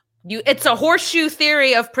 It's a horseshoe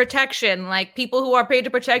theory of protection. Like, people who are paid to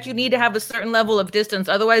protect you need to have a certain level of distance.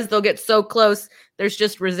 Otherwise, they'll get so close, there's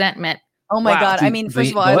just resentment. Oh my God. I mean,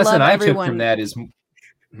 first of all, the I lesson love I everyone. took from that is...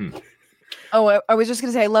 Oh, I was just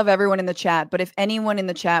going to say, I love everyone in the chat, but if anyone in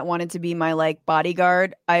the chat wanted to be my like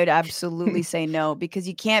bodyguard, I would absolutely say no, because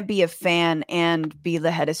you can't be a fan and be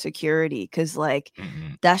the head of security. Cause like,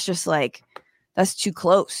 that's just like, that's too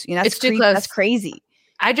close. You know, that's It's too close. That's crazy.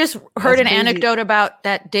 I just heard an anecdote about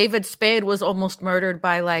that David Spade was almost murdered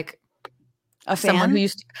by like someone who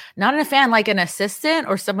used to, not a fan, like an assistant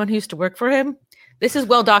or someone who used to work for him. This is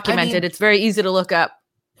well documented. I mean, it's very easy to look up.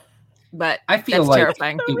 But I feel that's like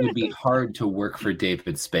terrifying. It would be hard to work for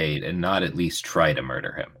David Spade and not at least try to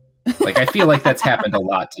murder him. Like, I feel like that's happened a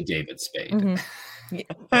lot to David Spade. Mm-hmm.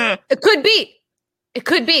 Yeah. It could be.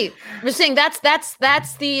 I'm just saying that's the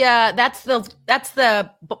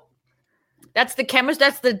chemist.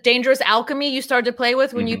 That's the dangerous alchemy you start to play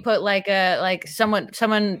with when you put like someone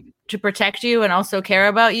to protect you and also care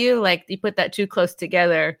about you. Like, you put that too close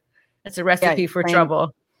together. That's a recipe for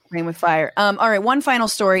trouble. Rain with fire. All right, one final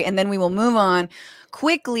story, and then we will move on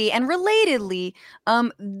quickly and relatedly.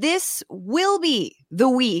 This will be the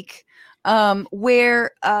week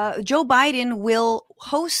where Joe Biden will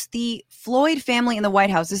host the Floyd family in the White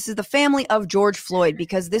House. This is the family of George Floyd,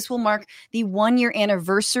 because this will mark the 1-year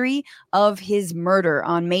anniversary of his murder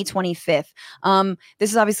on May 25th. This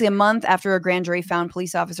is obviously a month after a grand jury found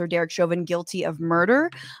police officer Derek Chauvin guilty of murder.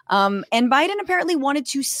 And Biden apparently wanted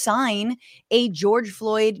to sign a George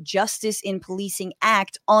Floyd Justice in Policing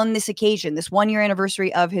Act on this occasion, this 1-year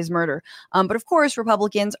anniversary of his murder. But of course,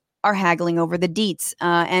 Republicans are haggling over the deets.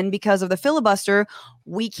 And because of the filibuster,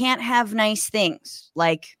 we can't have nice things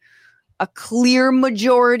like a clear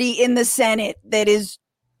majority in the Senate that is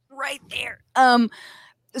right there.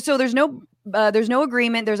 So there's no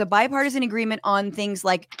agreement. There's a bipartisan agreement on things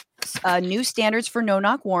like new standards for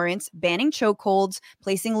no-knock warrants, banning chokeholds,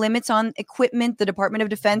 placing limits on equipment the Department of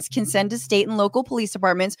Defense can send to state and local police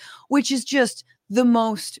departments, which is just the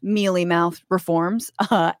most mealy-mouthed reforms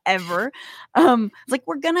ever. It's like,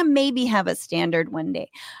 we're gonna maybe have a standard one day.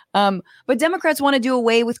 But Democrats want to do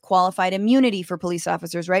away with qualified immunity for police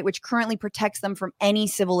officers, right? Which currently protects them from any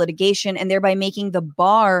civil litigation, and thereby making the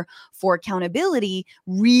bar for accountability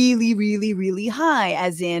really, really, really high,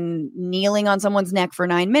 as in kneeling on someone's neck for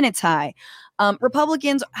 9 minutes high.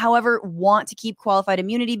 Republicans, however, want to keep qualified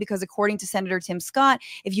immunity because, according to Senator Tim Scott,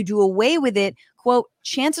 if you do away with it, quote,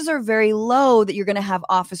 chances are very low that you're going to have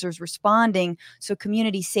officers responding, so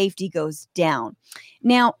community safety goes down.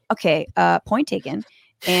 Now, okay, point taken.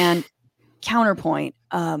 And counterpoint,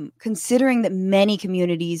 considering that many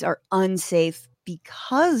communities are unsafe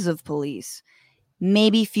because of police,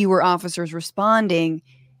 maybe fewer officers responding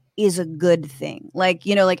is a good thing. Like,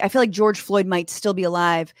 you know, like, I feel like George Floyd might still be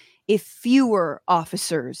alive if fewer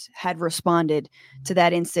officers had responded to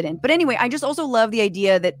that incident. But anyway, I just also love the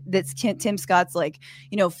idea that Tim Scott's like,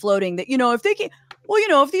 you know, floating that, you know, if they can, well, you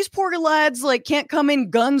know, if these poor lads like can't come in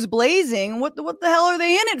guns blazing, what the hell are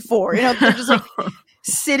they in it for? You know, they're just like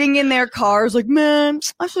sitting in their cars like, man,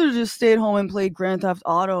 I should have just stayed home and played Grand Theft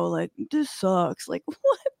Auto. Like, this sucks. Like,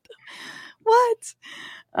 what?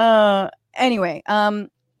 Anyway,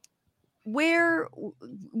 where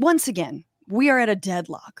once again, we are at a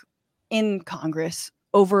deadlock in Congress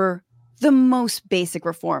over the most basic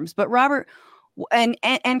reforms. But Robert and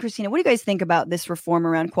Christina, what do you guys think about this reform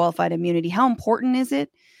around qualified immunity? How important is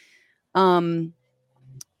it? And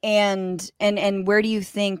where do you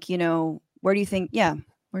think, what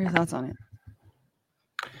are your thoughts on it?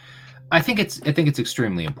 I think it's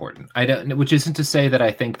extremely important. Which isn't to say that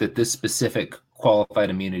I think that this specific qualified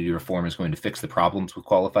immunity reform is going to fix the problems with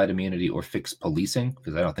qualified immunity or fix policing,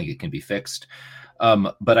 because I don't think it can be fixed.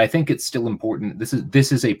 But I think it's still important.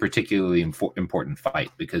 This is a particularly important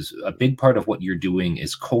fight, because a big part of what you're doing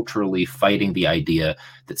is culturally fighting the idea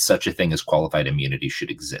that such a thing as qualified immunity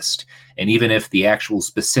should exist. And even if the actual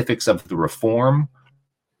specifics of the reform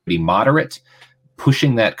be moderate,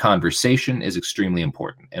 pushing that conversation is extremely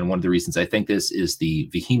important. And one of the reasons I think this is the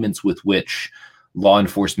vehemence with which law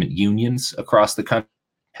enforcement unions across the country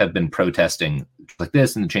have been protesting like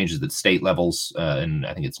this, and the changes at state levels, and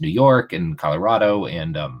I think it's New York and Colorado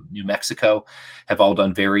and New Mexico have all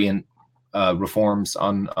done variant reforms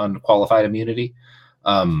on qualified immunity.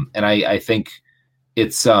 And I think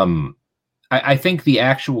it's I think the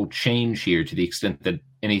actual change here, to the extent that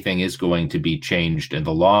anything is going to be changed in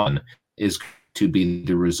the law, is to be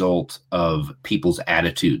the result of people's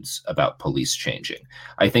attitudes about police changing.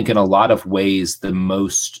 I think in a lot of ways, the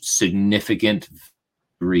most significant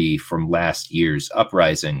victory from last year's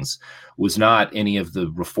uprisings was not any of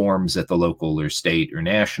the reforms at the local or state or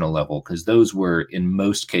national level, because those were in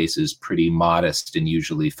most cases pretty modest and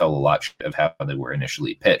usually fell a lot short of how they were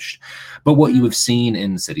initially pitched. But what you have seen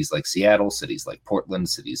in cities like Seattle, cities like Portland,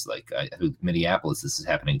 cities like Minneapolis, this is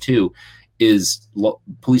happening too, is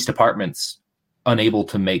police departments unable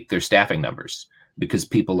to make their staffing numbers because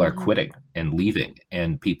people are quitting and leaving,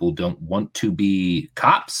 and people don't want to be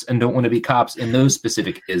cops and don't want to be cops in those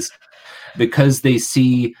specific is because they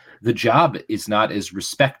see the job is not as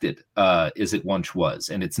respected as it once was,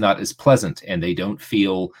 and it's not as pleasant, and they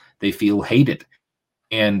feel hated.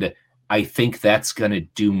 And I think that's going to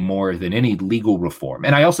do more than any legal reform.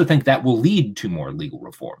 And I also think that will lead to more legal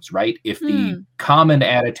reforms, right? If the common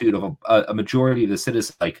attitude of a majority of the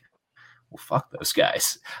citizens, like, well, fuck those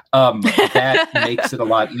guys, that makes it a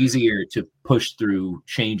lot easier to push through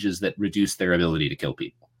changes that reduce their ability to kill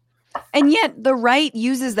people. And yet the right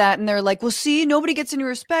uses that, and they're like, well, see, nobody gets any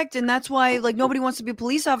respect, and that's why like nobody wants to be a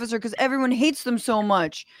police officer because everyone hates them so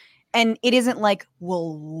much. And it isn't like,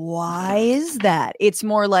 well, why is that? It's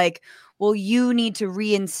more like, well, we need to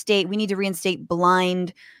reinstate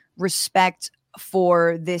blind respect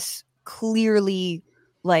for this clearly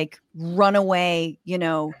like runaway,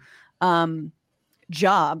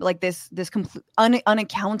 job, like this complete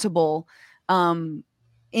unaccountable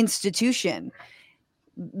institution.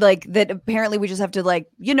 Like that apparently we just have to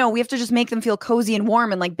we have to just make them feel cozy and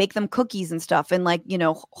warm and like bake them cookies and stuff and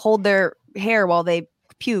hold their hair while they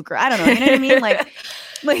puke, or I don't know, you know what I mean? Like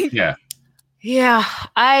yeah.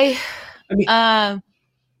 I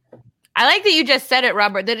like that you just said it,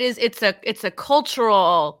 Robert, that it's a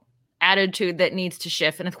cultural attitude that needs to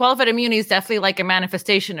shift, and qualified immunity is definitely like a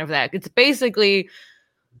manifestation of that. It's basically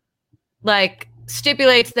like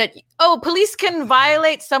stipulates that police can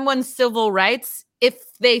violate someone's civil rights if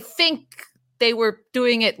they think they were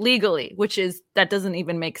doing it legally, that doesn't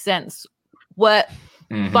even make sense. What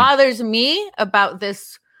bothers me about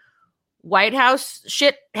this White House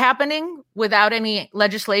shit happening without any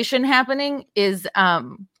legislation happening is I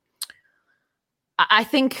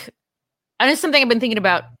think, and it's something I've been thinking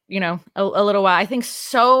about, a little while. I think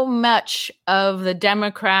so much of the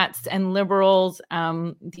Democrats and liberals,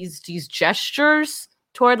 these gestures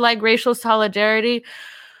toward like racial solidarity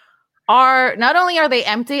are not only are they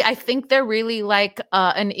empty, I think they're really like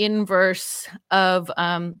an inverse of,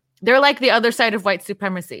 they're like the other side of white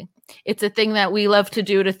supremacy. It's a thing that we love to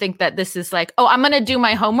do, to think that this is like, I'm going to do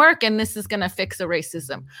my homework and this is going to fix a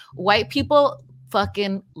racism. White people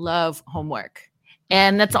fucking love homework.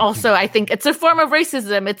 And that's also, I think it's a form of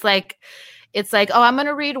racism. It's like, I'm going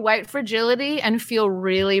to read White Fragility and feel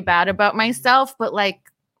really bad about myself. But like,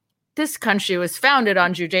 this country was founded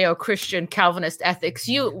on Judeo-Christian Calvinist ethics.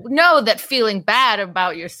 You know that feeling bad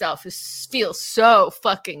about yourself feels so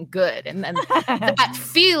fucking good. And then that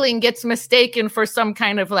feeling gets mistaken for some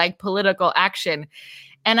kind of like political action.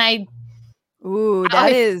 And that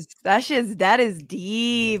is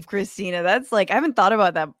deep, Christina. That's like, I haven't thought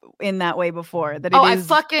about that in that way before.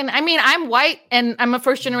 I'm white and I'm a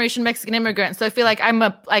first generation Mexican immigrant. So I feel like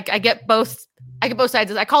I get both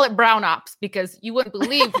sides. I call it brown ops because you wouldn't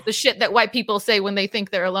believe the shit that white people say when they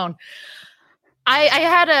think they're alone. I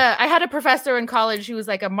had a professor in college who was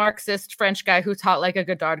like a Marxist French guy who taught like a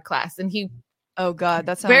Godard class, and he that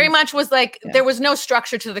sounds very much was like there was no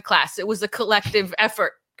structure to the class. It was a collective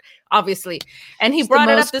effort, obviously. And he brought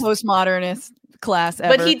it up this postmodernist class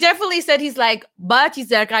ever. But he definitely said, he's like,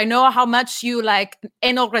 I know how much you like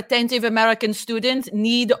retentive American students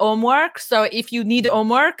need homework. So if you need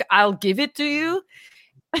homework, I'll give it to you.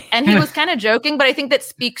 And he was kind of joking, but I think that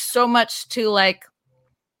speaks so much to like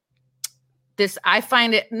this. I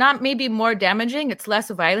find it not maybe more damaging. It's less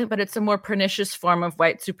violent, but it's a more pernicious form of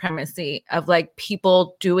white supremacy, of like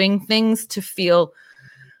people doing things to feel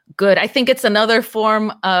good. I think it's another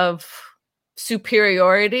form of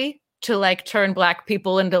superiority to like turn Black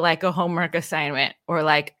people into like a homework assignment, or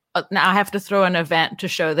like, now I have to throw an event to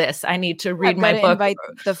show this. I need to read my book. Invite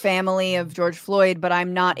the family of George Floyd, but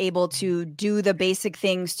I'm not able to do the basic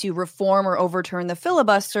things to reform or overturn the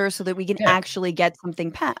filibuster so that we can actually get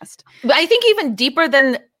something passed. But I think even deeper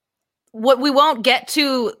than what, we won't get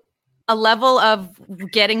to a level of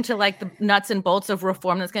getting to like the nuts and bolts of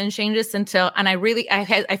reform that's going to change this until, and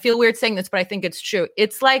I feel weird saying this, but I think it's true.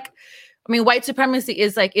 It's like, white supremacy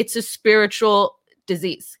is like, it's a spiritual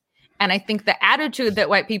disease. And I think the attitude that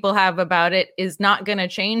white people have about it is not going to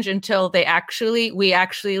change until we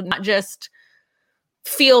actually not just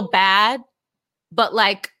feel bad, but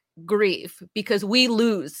like grieve because we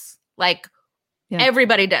lose. Like,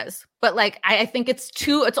 everybody does. But like, I think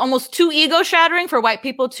it's almost too ego shattering for white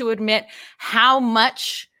people to admit how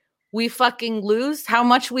much we fucking lose, how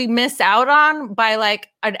much we miss out on by like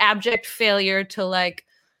an abject failure to like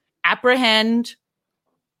apprehend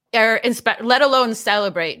or inspect, let alone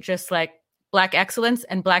celebrate just like Black excellence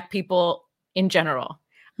and Black people in general.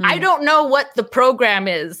 I don't know what the program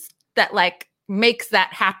is that like makes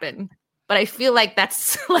that happen, but I feel like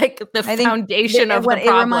that's like the foundation of the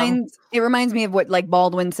problem. It reminds me of what like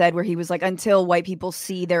Baldwin said, where he was like, until white people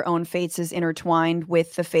see their own fates as intertwined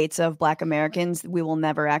with the fates of Black Americans, we will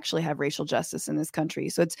never actually have racial justice in this country.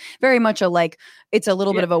 So it's very much it's a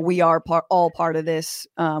little bit of a we are all part of this.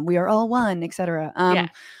 We are all one, etc.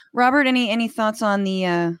 Robert, any thoughts on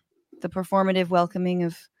the performative welcoming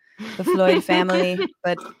of the Floyd family?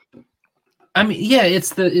 But I mean, yeah,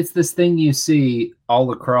 it's this thing you see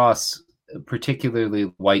all across, particularly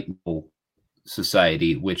white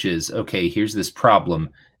society, which is, okay, here's this problem.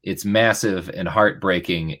 It's massive and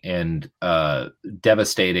heartbreaking and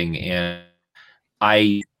devastating, and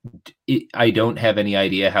I don't have any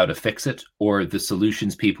idea how to fix it, or the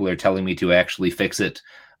solutions people are telling me to actually fix it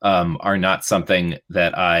are not something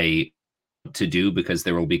that I want to do, because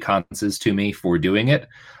there will be consequences to me for doing it.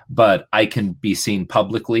 But I can be seen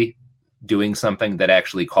publicly doing something that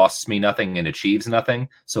actually costs me nothing and achieves nothing.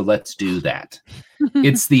 So let's do that.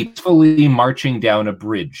 It's the fully marching down a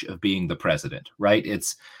bridge of being the president, right?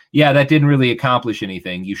 It's, yeah, that didn't really accomplish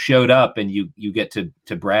anything. You showed up and you get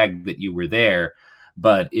to brag that you were there,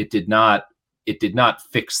 but it did not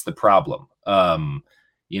fix the problem.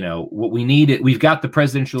 What we need, we've got the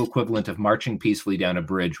presidential equivalent of marching peacefully down a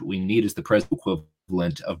bridge. What we need is the presidential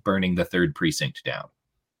equivalent of burning the 3rd precinct down.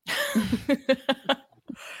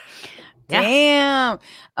 Damn.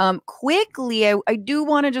 Quickly, I do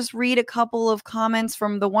want to just read a couple of comments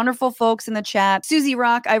from the wonderful folks in the chat. Susie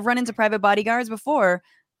Rock, I've run into private bodyguards before.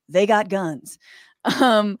 They got guns.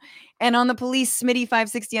 And on the police,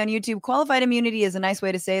 Smitty560 on YouTube, qualified immunity is a nice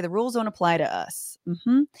way to say the rules don't apply to us.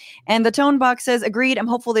 And the Tone Box says, agreed. I'm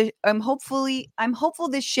hopeful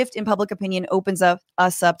this shift in public opinion opens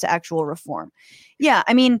us up to actual reform. Yeah,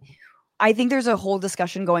 I mean, I think there's a whole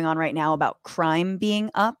discussion going on right now about crime being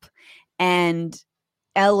up. And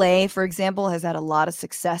LA, for example, has had a lot of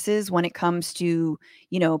successes when it comes to,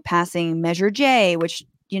 passing Measure J, which,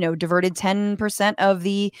 diverted 10% of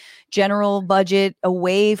the general budget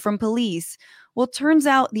away from police. Well, it turns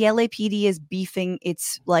out the LAPD is beefing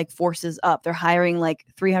its forces up. They're hiring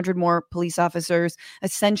 300 more police officers,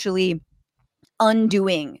 essentially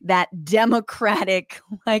undoing that democratic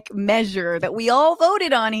measure that we all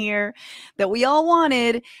voted on here, that we all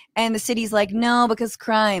wanted. And the city's like, no, because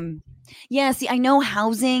crime. Yeah, see, I know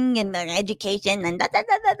housing and education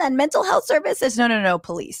and mental health services. No,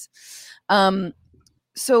 police.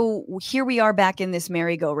 So here we are back in this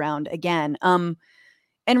merry-go-round again.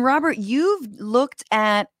 And Robert, you've looked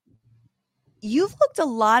a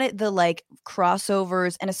lot at the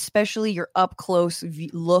crossovers, and especially your up close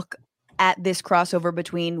look at this crossover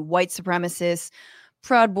between white supremacists,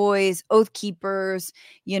 Proud Boys, Oath Keepers,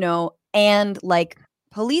 and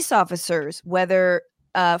police officers, whether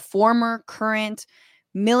former, current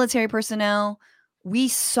military personnel. We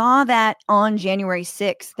saw that on January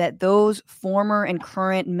 6th, that those former and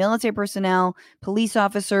current military personnel, police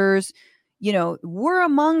officers, were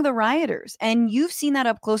among the rioters. And you've seen that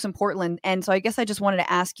up close in Portland. And so I guess I just wanted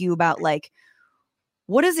to ask you about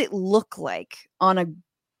what does it look like on a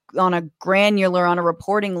granular, on a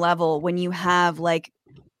reporting level, when you have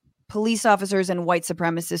police officers and white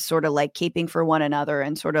supremacists sort of caping for one another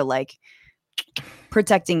and sort of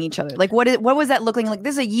protecting each other? What was that looking like?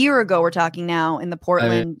 This is a year ago. We're talking now in the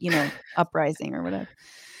Portland, uprising or whatever.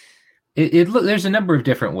 There's a number of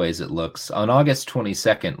different ways it looks. On August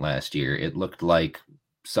 22nd last year, it looked like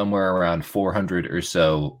somewhere around 400 or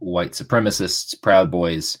so white supremacists, Proud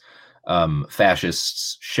Boys,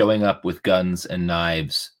 fascists showing up with guns and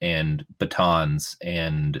knives and batons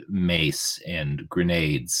and mace and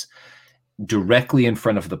grenades directly in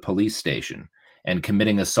front of the police station and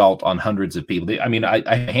committing assault on hundreds of people. I mean,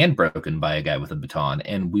 I hand broken by a guy with a baton,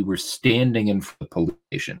 and we were standing in front of the police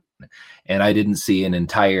station, and I didn't see an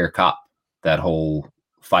entire cop that whole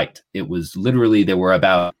fight. It was literally, there were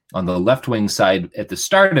about, on the left-wing side at the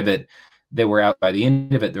start of it, they were out by the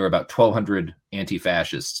end of it, there were about 1,200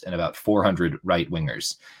 anti-fascists and about 400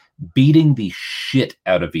 right-wingers beating the shit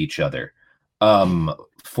out of each other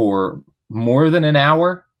for more than an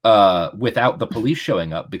hour. Without the police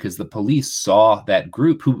showing up, because the police saw that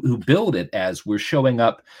group who billed it as, we're showing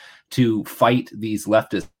up to fight these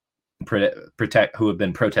leftists who have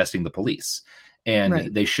been protesting the police.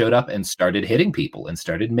 And they showed up and started hitting people and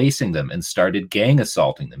started macing them and started gang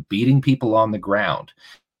assaulting them, beating people on the ground.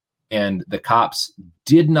 And the cops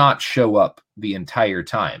did not show up the entire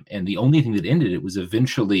time. And the only thing that ended it was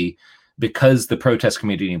eventually, because the protest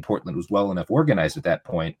community in Portland was well enough organized at that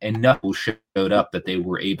point, enough people showed up that they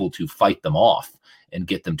were able to fight them off and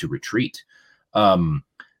get them to retreat.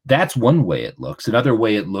 That's one way it looks. Another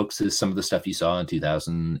way it looks is some of the stuff you saw in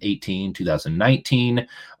 2018, 2019,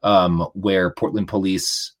 where Portland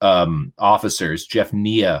police officers, Jeff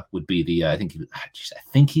Nia would be the, I think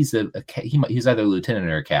he's he's either a lieutenant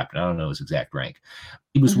or a captain. I don't know his exact rank.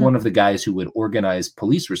 He was one of the guys who would organize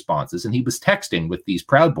police responses, and he was texting with these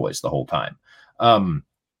Proud Boys the whole time, and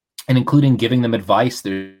including giving them advice.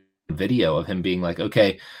 There's video of him being like,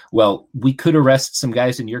 okay, well, we could arrest some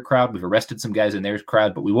guys in your crowd. We've arrested some guys in their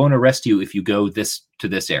crowd, but we won't arrest you if you go to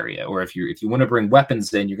this area. Or if you want to bring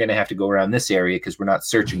weapons, then you're going to have to go around this area because we're not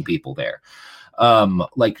searching people there.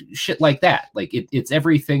 Like shit like that. Like it's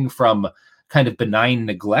everything from kind of benign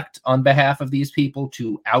neglect on behalf of these people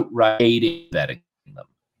to outright aiding and abetting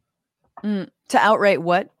them. To outright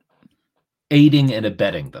what? Aiding and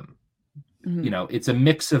abetting them. You know, it's a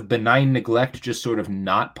mix of benign neglect, just sort of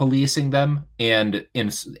not policing them. And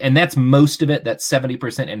that's most of it. That's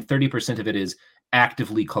 70%, and 30% of it is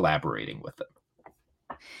actively collaborating with them.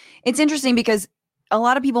 It's interesting because a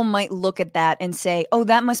lot of people might look at that and say, oh,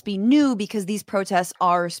 that must be new because these protests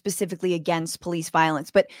are specifically against police violence.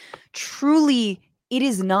 But truly, it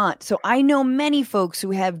is not. So I know many folks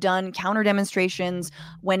who have done counter demonstrations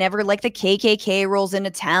whenever like the KKK rolls into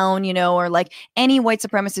town, you know, or like any white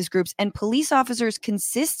supremacist groups, and police officers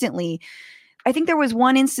consistently, I think there was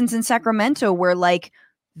one instance in Sacramento where like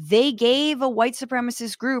they gave a white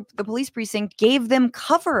supremacist group, the police precinct, gave them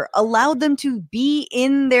cover, allowed them to be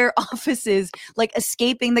in their offices, like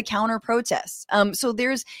escaping the counter protests. So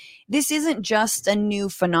this isn't just a new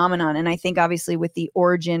phenomenon. And I think obviously with the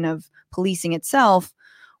origin of policing itself,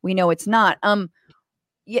 we know it's not.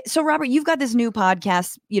 Yeah. So Robert, you've got this new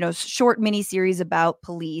podcast, you know, short mini series about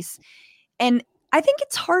police. And I think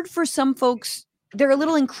it's hard for some folks. They're a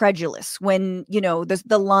little incredulous when, you know,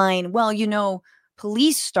 the line, well, you know,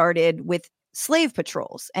 police started with slave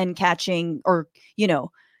patrols and catching or, you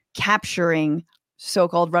know, capturing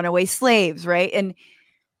so-called runaway slaves. Right. And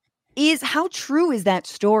how true is that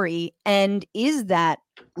story? And is that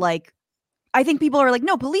like, I think people are like,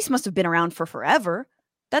 no, police must have been around for forever.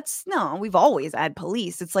 We've always had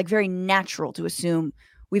police. It's like very natural to assume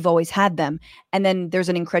we've always had them. And then there's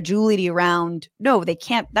an incredulity around, no, they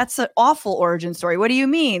can't. That's an awful origin story. What do you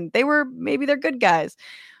mean? Maybe they're good guys.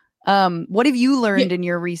 What have you learned in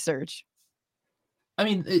your research? I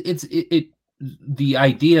mean, the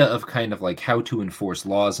idea of kind of like how to enforce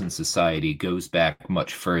laws in society goes back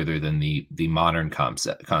much further than the modern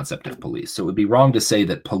concept of police. So it would be wrong to say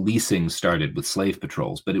that policing started with slave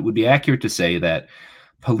patrols, but it would be accurate to say that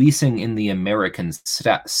policing in the American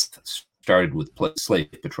started with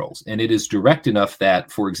slave patrols. And it is direct enough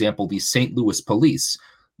that, for example, the St. Louis police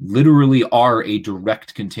literally are a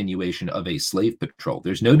direct continuation of a slave patrol.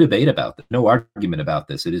 There's no debate about that, no argument about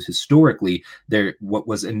this. It is historically what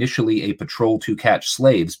was initially a patrol to catch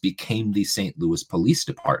slaves became the St. Louis Police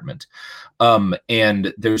Department.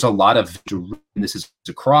 And there's a lot of, this is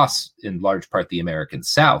across in large part the American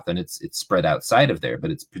South, and it's spread outside of there, but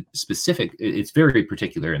it's specific. It's very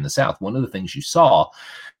particular in the South. One of the things you saw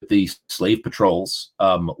the slave patrols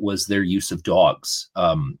was their use of dogs,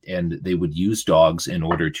 and they would use dogs in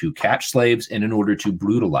order to catch slaves and in order to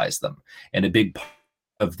brutalize them. And a big part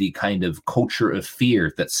of the kind of culture of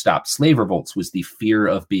fear that stopped slave revolts was the fear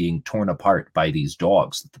of being torn apart by these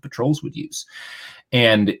dogs that the patrols would use.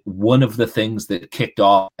 And one of the things that kicked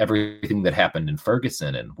off everything that happened in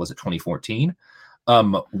Ferguson, and was it 2014,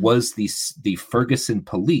 was the Ferguson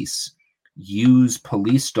police use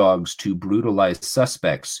police dogs to brutalize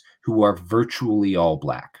suspects who are virtually all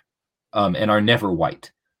black and are never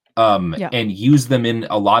white, and use them in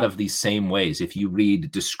a lot of these same ways. If you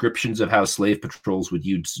read descriptions of how slave patrols would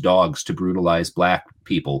use dogs to brutalize black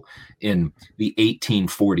people in the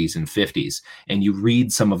 1840s and 50s, and you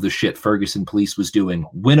read some of the shit Ferguson police was doing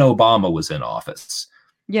when Obama was in office,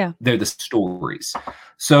 they're the stories.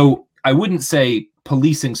 So I wouldn't say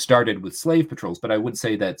policing started with slave patrols, but I would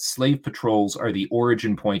say that slave patrols are the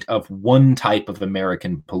origin point of one type of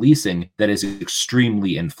American policing that is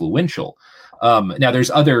extremely influential. Now,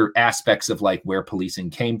 there's other aspects of like where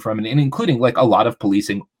policing came from, and including like a lot of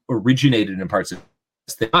policing originated in parts of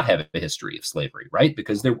that not have a history of slavery, right?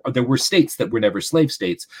 Because there were states that were never slave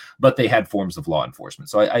states, but they had forms of law enforcement.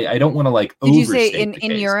 So I don't want to like Did you say overstate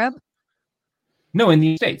in Europe? No, in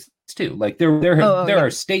the States. too. Like there are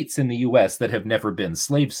states in the U.S. that have never been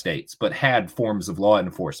slave states, but had forms of law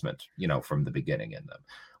enforcement, from the beginning in them.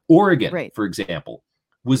 Oregon, for example,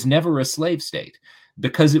 was never a slave state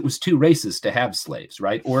because it was too racist to have slaves,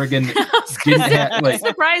 right? Oregon didn't have,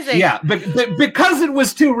 surprising. Yeah, but because it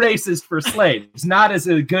was too racist for slaves, not as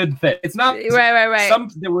a good thing. It's not right.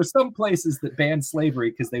 There were some places that banned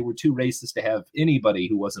slavery because they were too racist to have anybody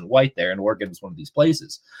who wasn't white there, and Oregon is one of these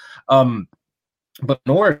places. But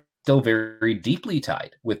Oregon still very deeply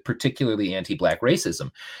tied with particularly anti-Black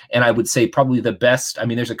racism. And I would say probably the best,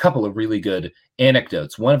 there's a couple of really good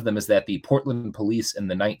anecdotes. One of them is that the Portland police in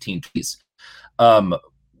the 1920s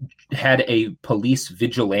had a police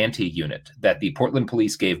vigilante unit that the Portland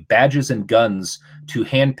police gave badges and guns to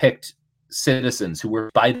handpicked citizens who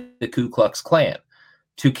were by the Ku Klux Klan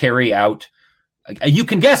to carry out. You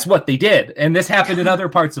can guess what they did. And this happened in other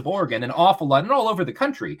parts of Oregon, an awful lot, and all over the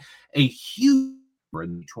country. A huge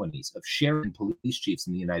in the 20s of sheriff and police chiefs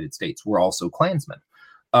in the United States were also Klansmen.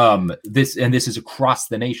 This is across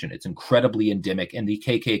the nation. It's incredibly endemic, and the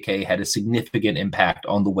KKK had a significant impact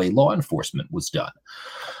on the way law enforcement was done.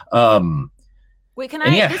 Wait, can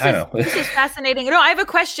I? This is fascinating. No, I have a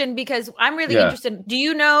question because I'm really interested. Do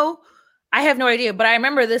you know? I have no idea, but I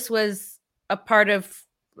remember this was a part of,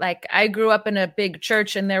 I grew up in a big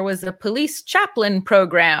church, and there was a police chaplain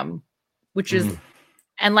program, which is.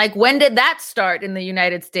 And when did that start in the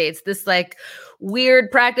United States? This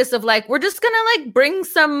weird practice of we're just going to bring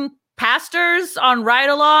some pastors on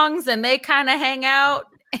ride-alongs and they kind of hang out.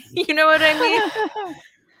 You know what I mean?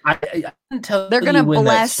 I can tell they're going to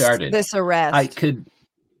bless this arrest. I could,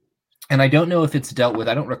 and I don't know if it's dealt with.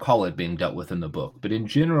 I don't recall it being dealt with in the book, but in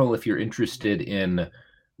general, if you're interested in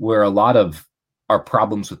where a lot of our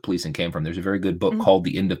problems with policing came from, there's a very good book called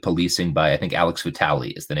The End of Policing by, I think, Alex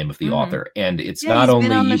Vitale is the name of the author. And it's not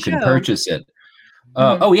only you can purchase it.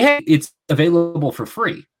 It's available for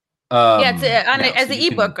free. It's as an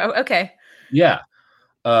ebook. Okay. Yeah.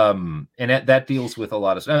 And that deals with a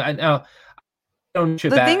lot of stuff. Now, I don't know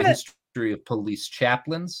about the history of police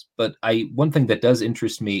chaplains, but one thing that does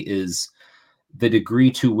interest me is the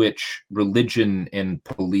degree to which religion and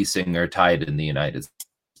policing are tied in the United States.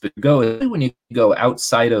 But when you go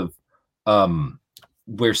outside of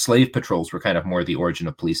where slave patrols were kind of more the origin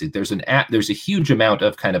of policing, there's a huge amount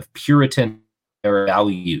of kind of Puritan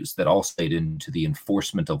values that all played into the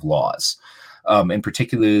enforcement of laws, and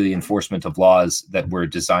particularly the enforcement of laws that were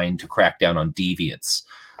designed to crack down on deviance.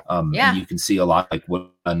 And you can see a lot what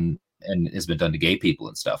and has been done to gay people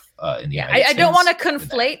and stuff in the United States. I don't want to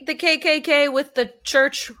conflate the KKK with the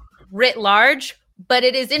church writ large. But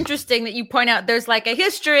it is interesting that you point out there's a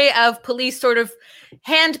history of police sort of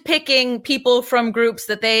handpicking people from groups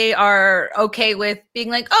that they are okay with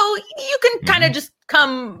being you can kind of just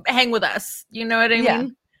come hang with us. You know what I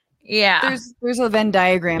mean? Yeah. There's a Venn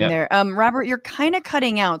diagram there. Robert, you're kind of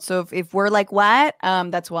cutting out. So if we're what,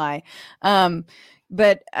 that's why.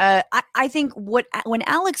 But I think when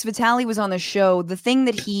Alex Vitale was on the show, the thing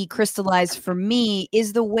that he crystallized for me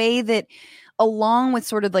is the way that, along with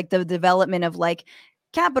sort of the development of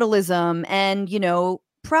capitalism and,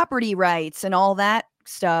 property rights and all that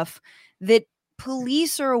stuff, that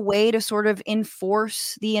police are a way to sort of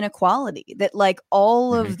enforce the inequality that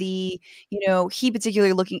all of the, he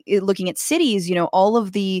particularly looking at cities, all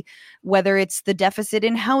of the, whether it's the deficit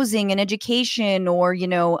in housing and education or,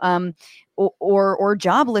 or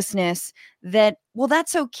joblessness, that, well,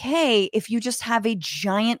 that's okay if you just have a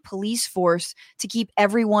giant police force to keep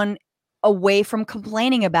everyone away from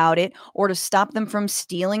complaining about it, or to stop them from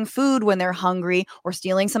stealing food when they're hungry or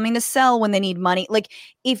stealing something to sell when they need money.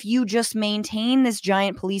 If you just maintain this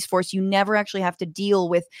giant police force, you never actually have to deal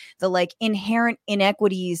with the inherent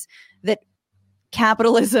inequities that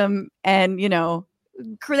capitalism and,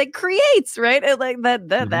 creates, right?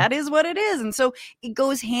 That is what it is. And so it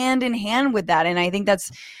goes hand in hand with that. And I think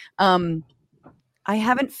that's, I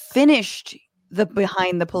haven't finished the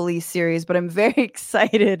Behind the Police series, but I'm very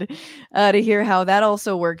excited to hear how that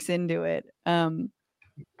also works into it.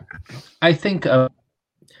 I think the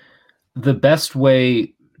best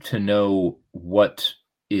way to know what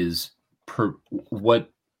the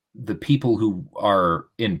people who are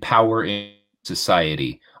in power in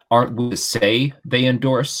society aren't willing to say they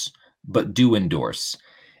endorse, but do endorse,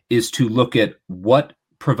 is to look at what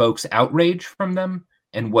provokes outrage from them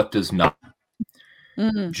and what does not.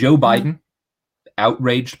 Joe Biden,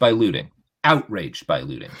 outraged by looting.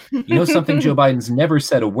 You know something Joe Biden's never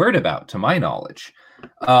said a word about, to my knowledge.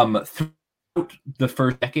 Throughout the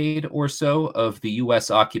first decade or so of the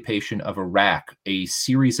U.S. occupation of Iraq, a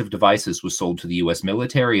series of devices was sold to the U.S.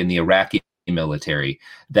 military and the Iraqi military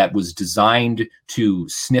that was designed to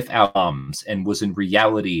sniff out bombs and was in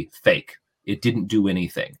reality fake. It didn't do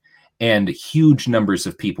anything. And huge numbers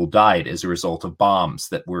of people died as a result of bombs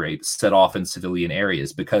that were set off in civilian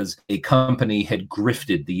areas because a company had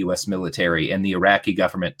grifted the US military and the Iraqi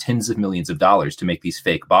government tens of millions of dollars to make these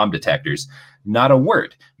fake bomb detectors. Not a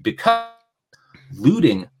word, because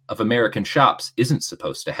looting of American shops isn't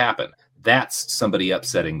supposed to happen. That's somebody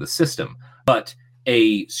upsetting the system. But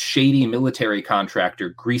a shady military contractor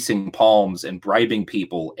greasing palms and bribing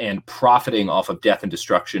people and profiting off of death and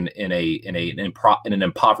destruction in an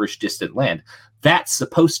impoverished, distant land, that's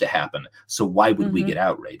supposed to happen. So why would we get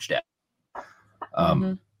outraged at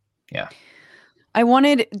it? Yeah. I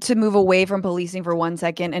wanted to move away from policing for 1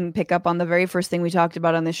 second and pick up on the very first thing we talked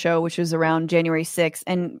about on the show, which was around January 6th.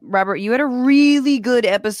 And Robert, you had a really good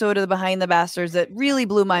episode of the Behind the Bastards that really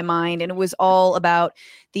blew my mind. And it was all about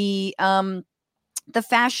the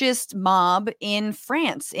fascist mob in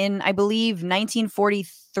France in, I believe,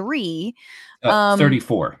 1943.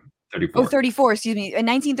 34. Oh, 34, excuse me. In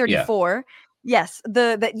 1934. Yeah. Yes.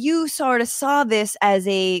 That you sort of saw this as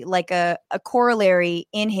a corollary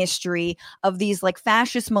in history of these like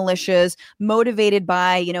fascist militias motivated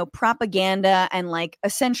by, propaganda and like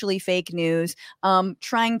essentially fake news,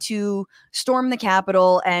 trying to storm the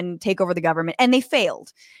Capitol and take over the government. And they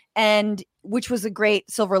failed. And which was a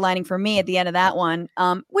great silver lining for me at the end of that one,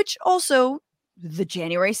 which also the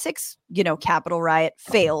January 6th, Capitol riot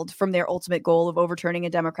failed from their ultimate goal of overturning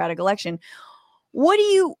a democratic election. What do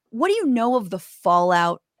you know of the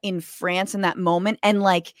fallout in France in that moment? And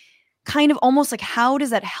like, kind of almost like, how does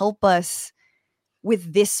that help us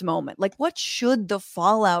with this moment? Like, what should the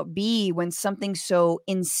fallout be when something so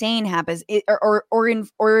insane happens? Or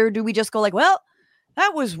do we just go like, well,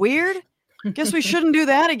 that was weird. Guess we shouldn't do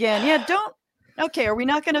that again. Yeah, okay, are we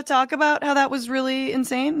not going to talk about how that was really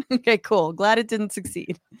insane? Okay, cool. Glad it didn't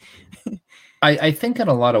succeed. I think in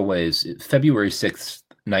a lot of ways, February 6th,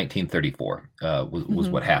 1934 was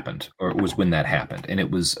what happened, or was when that happened. And it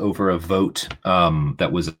was over a vote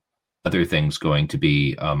that was other things going to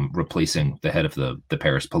be replacing the head of the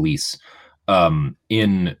Paris police in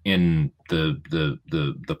the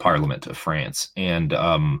Parliament of France. And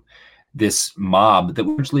this mob that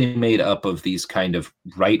was largely made up of these kind of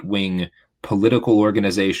right-wing political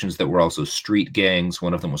organizations that were also street gangs.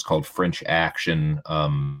 One of them was called French Action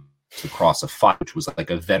to Cross a Fire, which was like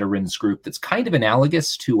a veterans group that's kind of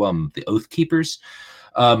analogous to the Oath Keepers,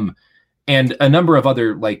 and a number of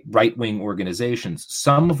other like right-wing organizations,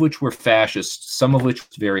 some of which were fascist, some of which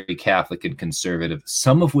was very Catholic and conservative,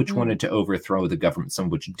 some of which wanted to overthrow the government, some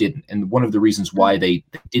of which didn't. And one of the reasons why they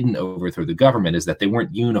didn't overthrow the government is that they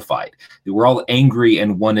weren't unified. They were all angry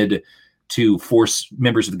and wanted to force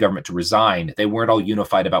members of the government to resign. They weren't all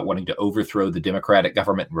unified about wanting to overthrow the democratic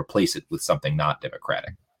government and replace it with something not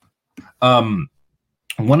democratic.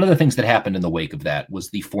 One of the things that happened in the wake of that was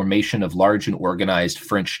the formation of large and organized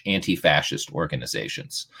French anti-fascist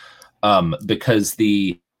organizations, because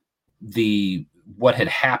what had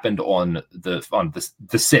happened on the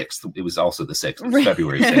 6th, it was also the 6th, it was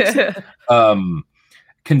February 6th,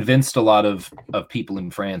 convinced a lot of people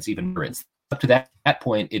in France, even Brits. Up to that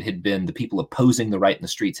point, it had been the people opposing the right in the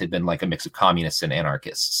streets had been like a mix of communists and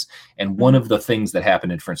anarchists. And one of the things that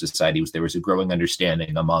happened in French society was there was a growing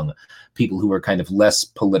understanding among people who were kind of less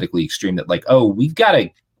politically extreme that like, oh, we got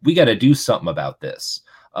to do something about this.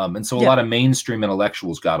 And so a lot of mainstream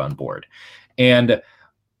intellectuals got on board. And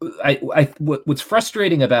what's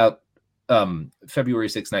frustrating about February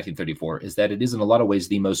 6, 1934 is that it is in a lot of ways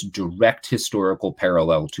the most direct historical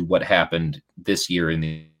parallel to what happened this year in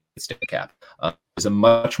the state cap. Is a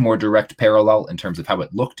much more direct parallel in terms of how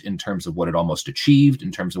it looked, in terms of what it almost achieved,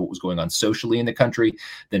 in terms of what was going on socially in the country,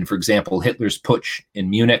 than, for example, Hitler's putsch in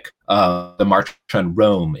Munich, the March on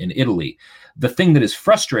Rome in Italy. The thing that is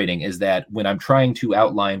frustrating is that when I'm trying to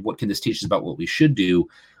outline what can this teach us about what we should do,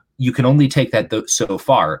 you can only take that so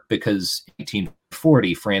far, because in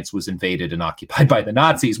 1840, France was invaded and occupied by the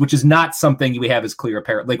Nazis, which is not something we have as clear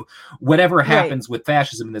apparent. Like, whatever happens with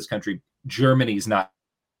fascism in this country, Germany's not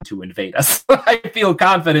to invade us. I feel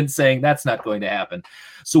confident saying that's not going to happen.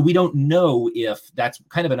 So we don't know if that's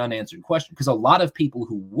kind of an unanswered question, because a lot of people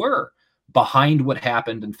who were behind what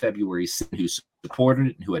happened in February, who supported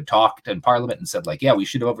it and who had talked in Parliament and said like, yeah, we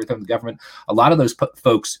should have overthrown the government. A lot of those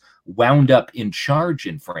folks wound up in charge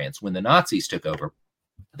in France when the Nazis took over.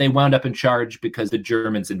 They wound up in charge because the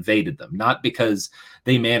Germans invaded them, not because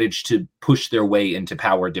they managed to push their way into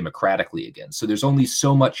power democratically again. So there's only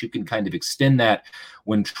so much you can kind of extend that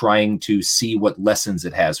when trying to see what lessons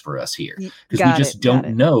it has for us here. Because we just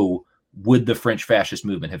don't know would the French fascist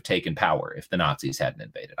movement have taken power if the Nazis hadn't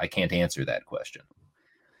invaded? I can't answer that question.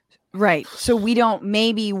 Right. So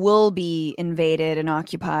maybe we'll be invaded and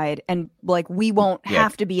occupied, and like we won't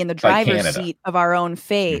have to be in the driver's seat of our own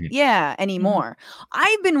fate. Anymore.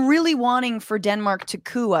 I've been really wanting for Denmark to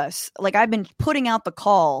coup us. Like I've been putting out the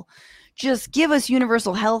call, just give us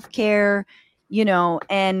universal health care,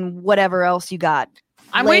 and whatever else you got.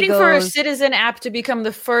 I'm waiting for a citizen app to become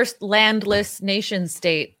the first landless nation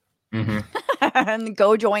state. And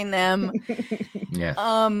go join them.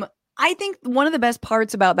 I think one of the best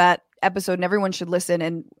parts about that episode, and everyone should listen,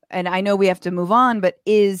 and I know we have to move on, but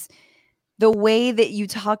is the way that you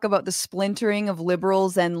talk about the splintering of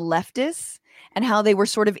liberals and leftists and how they were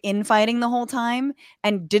sort of infighting the whole time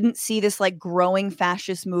and didn't see this like growing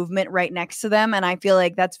fascist movement right next to them. And I feel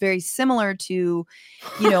like that's very similar to,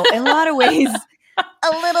 in a lot of ways, a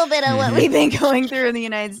little bit of what we've been going through in the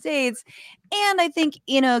United States. And I think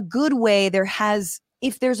in a good way,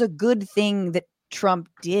 if there's a good thing that Trump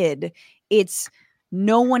did, it's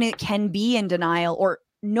no one can be in denial, or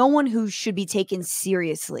no one who should be taken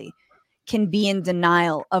seriously can be in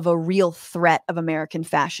denial of a real threat of American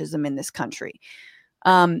fascism in this country.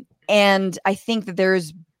 And I think that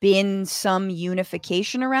there's been some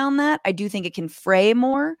unification around that. I do think it can fray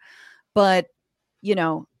more, but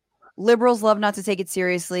liberals love not to take it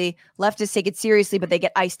seriously. Leftists take it seriously, but they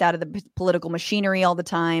get iced out of the political machinery all the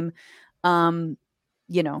time.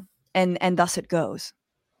 And thus it goes.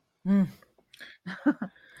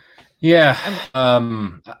 Yeah.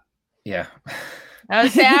 I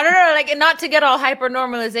would say, I don't know, like, not to get all hyper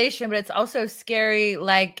normalization, but it's also scary.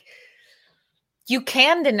 Like, you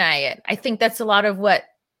can deny it. I think that's a lot of what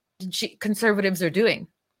conservatives are doing.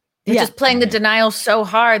 They're just playing the denial so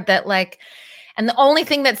hard that and the only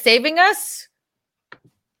thing that's saving us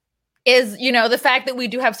is, the fact that we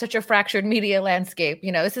do have such a fractured media landscape.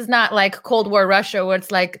 This is not like Cold War Russia where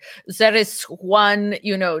it's like there is one,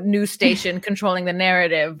 news station controlling the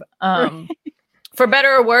narrative. For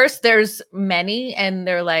better or worse, there's many, and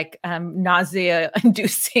they're like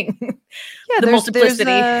nausea-inducing. The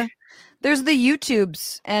multiplicity. There's the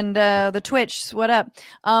YouTubes and the Twitch. What up?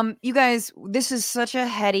 You guys, this is such a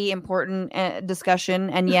heady, important discussion,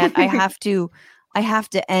 and yet I have to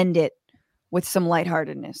end it with some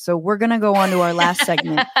lightheartedness. So we're going to go on to our last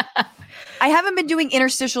segment. I haven't been doing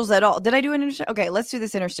interstitials at all. Did I do an interstitial? Okay, let's do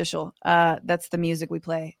this interstitial. That's the music we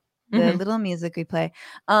play. The little music we play.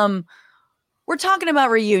 We're talking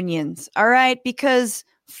about reunions, all right? Because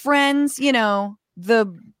Friends,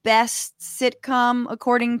 the best sitcom,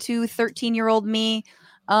 according to 13-year-old me,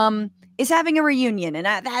 is having a reunion.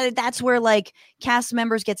 And that's where cast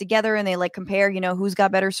members get together and they compare, who's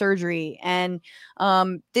got better surgery. And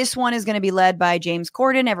this one is going to be led by James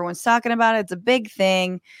Corden. Everyone's talking about it. It's a big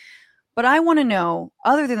thing. But I want to know,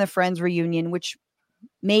 other than the Friends reunion, which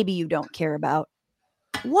maybe you don't care about,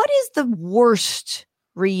 what is the worst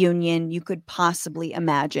reunion you could possibly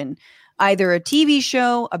imagine? Either a TV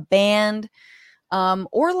show, a band,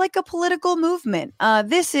 or a political movement.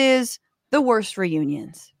 This is the worst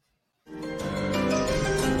reunions.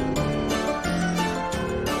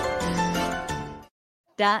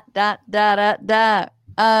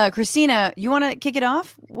 Christina, you want to kick it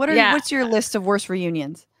off? What's your list of worst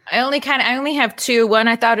reunions? I only have two. One,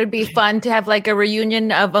 I thought it'd be fun to have a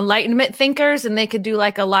reunion of Enlightenment thinkers, and they could do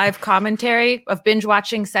a live commentary of binge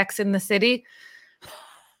watching Sex in the City.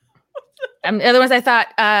 The other ones I thought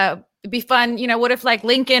it'd be fun. What if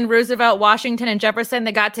Lincoln, Roosevelt, Washington, and Jefferson,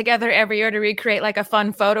 they got together every year to recreate a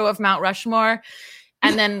fun photo of Mount Rushmore,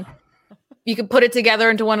 and then you could put it together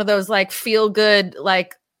into one of those feel good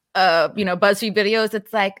BuzzFeed videos.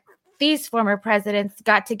 It's these former presidents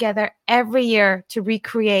got together every year to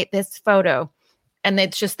recreate this photo, and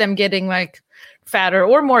it's just them getting fatter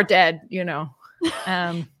or more dead.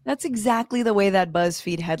 That's exactly the way that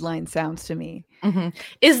BuzzFeed headline sounds to me.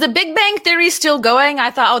 Is the Big Bang Theory still going? I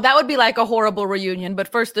thought, that would be a horrible reunion, but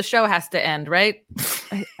first the show has to end, right?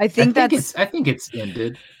 I think it's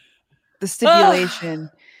ended. The stipulation.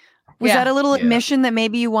 Was that a little admission that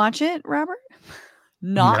maybe you watch it, Robert?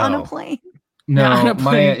 Not on a plane. No,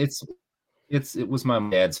 it was my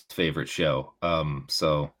dad's favorite show.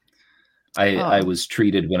 So I was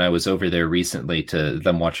treated when I was over there recently to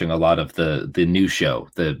them watching a lot of the new show,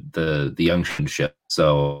 the Young show.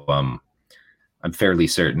 So I'm fairly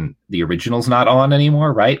certain the original's not on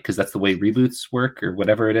anymore, right? Because that's the way reboots work, or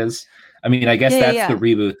whatever it is. I mean, I guess that's the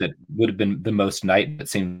reboot that would have been the most night. It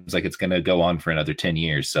seems like it's going to go on for another 10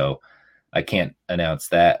 years. So I can't announce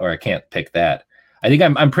that, or I can't pick that. I think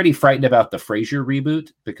I'm pretty frightened about the Frasier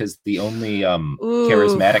reboot, because the only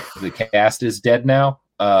charismatic of the cast is dead now.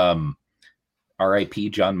 R.I.P.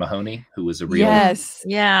 John Mahoney, who was a real,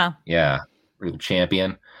 yeah, real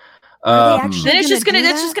champion. Are they actually then it's just gonna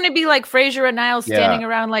just gonna be like Fraser and Niles standing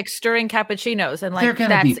around like stirring cappuccinos and like they're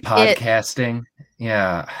gonna be podcasting.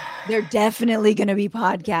 Yeah, they're definitely gonna be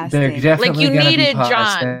podcasting. They're definitely like you gonna needed be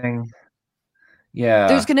John. Yeah,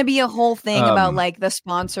 there's gonna be a whole thing about like the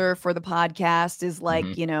sponsor for the podcast is like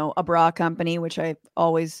a bra company, which I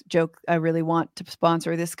always joke I really want to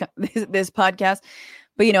sponsor this podcast,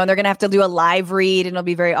 but and they're gonna have to do a live read and it'll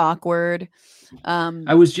be very awkward.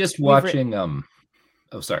 I was just watching.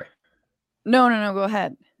 Oh, sorry. No, go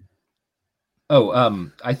ahead.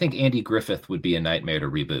 I think Andy Griffith would be a nightmare to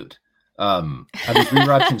reboot. I was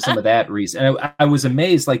rewatching some of that recently, and I was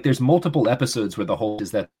amazed. Like, there's multiple episodes where the whole is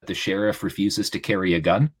that the sheriff refuses to carry a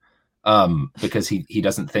gun because he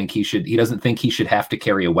doesn't think he should have to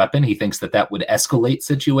carry a weapon. He thinks that would escalate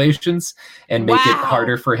situations and make it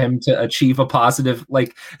harder for him to achieve a positive.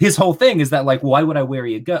 Like, his whole thing is that, like, why would I wear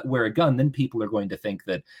a gun? Then people are going to think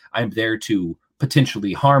that I'm there to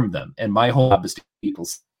potentially harm them, and my whole job is to keep people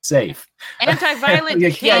safe. Anti-violent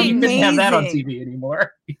you couldn't have that on TV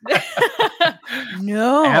anymore.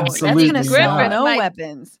 No, absolutely that's gonna sell no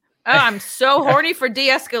weapons. Oh, I'm so horny for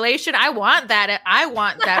de-escalation. I want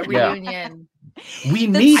that reunion. We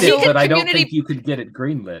need it, but I don't think you could get it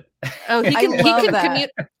greenlit. Oh, he can commute.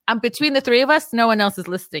 Between the three of us, no one else is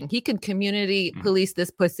listening. He can community police this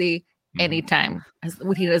pussy anytime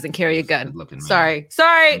when he doesn't carry a gun. Sorry.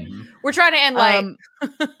 We're trying to end light.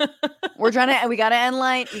 We gotta end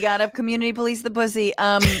light. We gotta community police the pussy.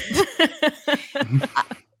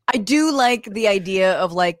 I do like the idea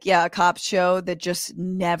of like, a cop show that just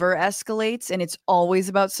never escalates. And it's always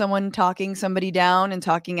about someone talking somebody down and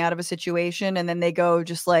talking out of a situation. And then they go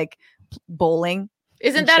just like bowling.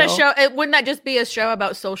 Isn't that a show? Wouldn't that just be a show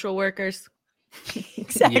about social workers?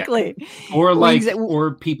 Exactly. Yeah. Or like,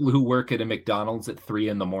 or people who work at a McDonald's at 3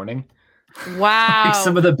 a.m. Wow. Like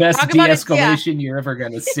some of the best de-escalation you're ever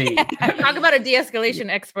going to see. Talk about a de-escalation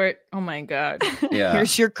expert. Oh my God. Yeah.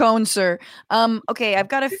 Here's your cone, sir. Okay, I've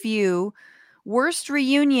got a few worst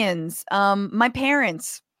reunions. My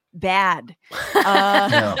parents, bad.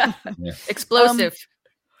 Explosive.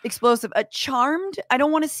 Charmed. I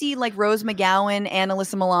don't want to see like Rose McGowan and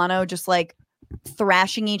Alyssa Milano just like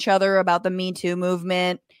thrashing each other about the Me Too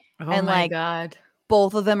movement. Oh and my like God.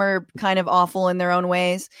 Both of them are kind of awful in their own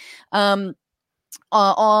ways. Let's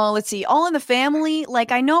see. All in the Family.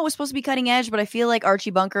 Like, I know it was supposed to be cutting edge, but I feel like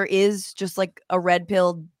Archie Bunker is just like a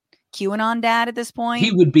red-pilled QAnon dad at this point.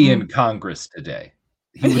 He would be in Congress today.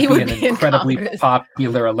 He would be an incredibly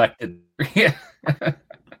popular elected.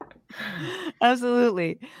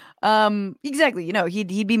 Absolutely. Exactly.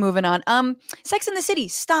 He'd be moving on. Sex and the City.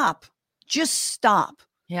 Stop. Just stop.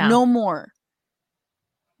 Yeah. No more.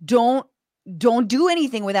 Don't do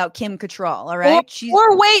anything without Kim Cattrall, all right?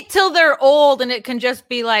 Or wait till they're old and it can just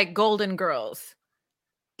be like Golden Girls.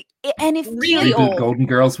 And if really old. Golden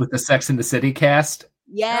Girls with the Sex and the City cast.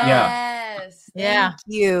 Yes. Yeah.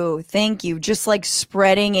 Thank you. Just like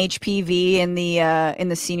spreading HPV in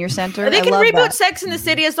the senior center. They can reboot Sex and the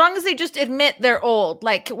City as long as they just admit they're old.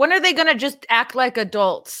 Like, when are they going to just act like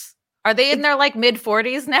adults? Are they in their like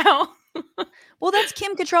mid-40s now? Well, that's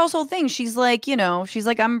Kim Cattrall's whole thing. She's like,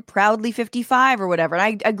 I'm proudly 55 or whatever. And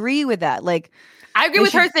I agree with that. Like, I agree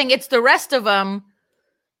with her thing. It's the rest of them.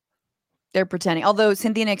 They're pretending. Although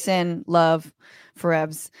Cynthia Nixon, love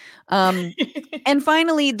forevs. And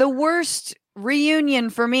finally, the worst reunion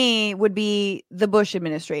for me would be the Bush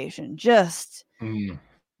administration. Just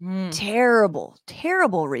terrible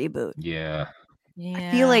reboot. Yeah.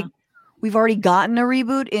 I feel like we've already gotten a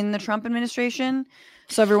reboot in the Trump administration.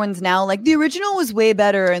 So everyone's now like, the original was way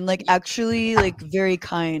better and like actually like very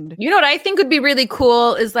kind. You know what I think would be really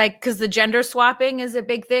cool is like, because the gender swapping is a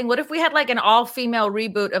big thing. What if we had like an all-female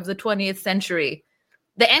reboot of the 20th century?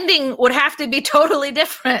 The ending would have to be totally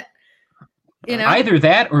different. Either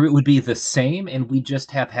that or it would be the same and we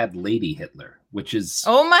just have had Lady Hitler, which is...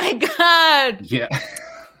 Oh my God. Yeah.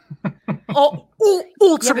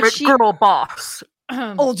 Ultimate girl boss.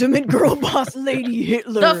 Ultimate girl boss, Lady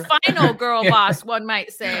Hitler. The final girl boss, one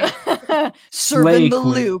might say. Serving the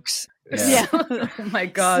Lukes. Yeah. Oh my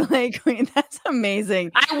God. Slay Queen. That's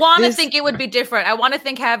amazing. I want to think it would be different. I want to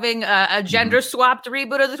think having a gender swapped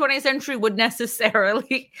reboot of the 20th century would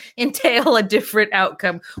necessarily entail a different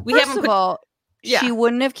outcome. First of all, she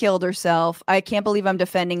wouldn't have killed herself. I can't believe I'm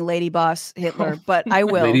defending Lady Boss Hitler, but I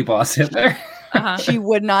will. Lady Boss Hitler. She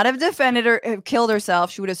would not have killed herself.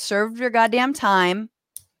 She would have served her goddamn time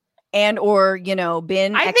and or,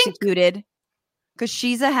 been executed. Because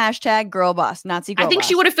she's a hashtag girl boss, Nazi girl boss. I think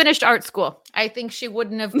she would have finished art school. I think she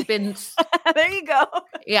wouldn't have been. There you go.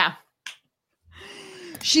 Yeah.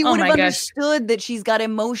 She would have understood that she's got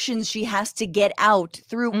emotions she has to get out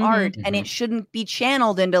through art, and it shouldn't be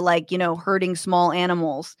channeled into like, hurting small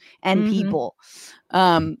animals and people.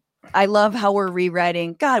 I love how we're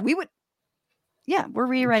rewriting. God, we're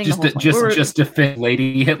rewriting the whole thing. Just defend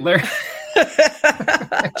Lady Hitler.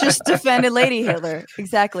 Just defended Lady Hitler.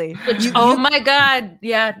 Exactly. Oh my God.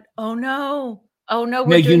 Yeah. Oh no.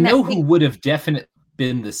 Now, who would have definitely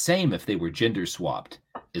been the same if they were gender swapped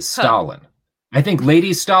is Stalin. I think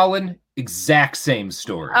Lady Stalin, exact same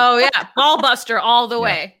story. Oh yeah. Ballbuster all the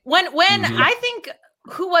way. When I think,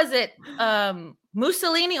 who was it?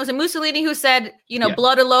 Mussolini. Was it Mussolini who said,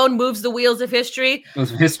 blood alone moves the wheels of history? Of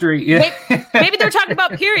history, yeah. Maybe they're talking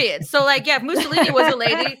about periods. So, if Mussolini was a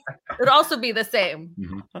lady, it would also be the same.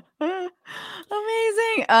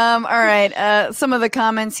 Amazing. All right. Some of the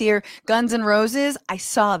comments here. Guns N' Roses. I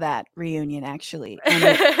saw that reunion actually, and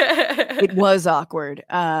it was awkward.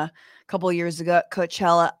 A couple of years ago,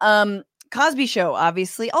 Coachella. Cosby Show,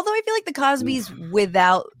 obviously. Although I feel like the Cosbys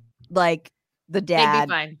without the dad They'd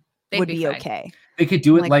be fine. Would be okay. They could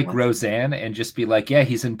do it like Roseanne and just be like, yeah,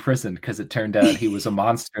 he's in prison because it turned out he was a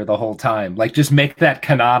monster the whole time. Just make that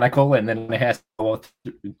canonical, and then it has to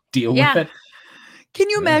deal with it. Can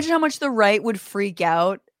you imagine how much the right would freak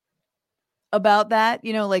out about that?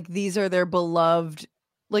 These are their beloved,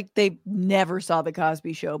 they never saw the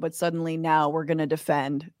Cosby Show, but suddenly now we're going to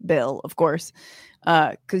defend Bill, of course.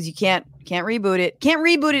 Because you can't reboot it. Can't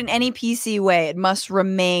reboot it in any PC way. It must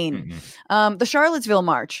remain. The Charlottesville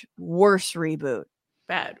March, worst reboot.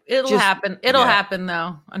 Bad. It'll happen. It'll happen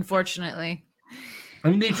though, unfortunately. I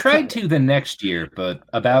mean, they tried to the next year, but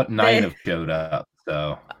about 9 have showed up.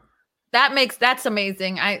 So that's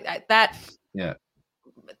amazing. I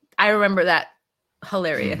remember that.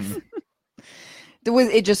 Hilarious.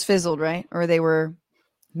 It just fizzled, right? Or they were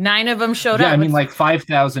 9 of them showed up. Yeah, I mean,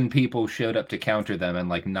 5,000 people showed up to counter them, and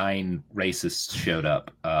 9 racists showed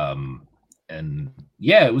up. And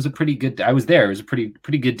yeah, it was a pretty good. I was there. It was a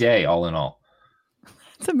pretty good day, all in all.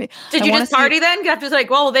 Did you just party then? After they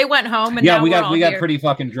went home, and we got pretty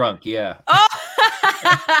fucking drunk. Yeah. Oh,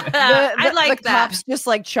 the cops just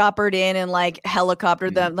choppered in and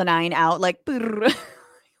helicoptered the 9 out,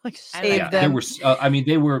 saved them. There were,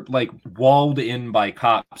 they were walled in by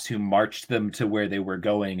cops who marched them to where they were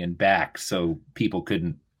going and back, so people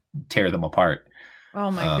couldn't tear them apart.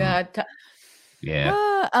 Oh my God. Yeah.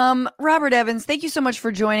 Robert Evans, thank you so much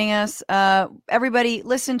for joining us. Everybody,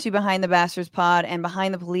 listen to Behind the Bastards Pod and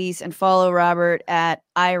Behind the Police, and follow Robert at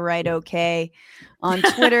iWriteOK on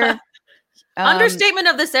Twitter. Understatement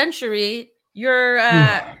of the century. You're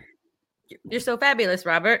so fabulous,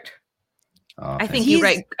 Robert. Oh, I think you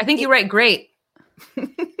write great.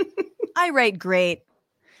 I write great.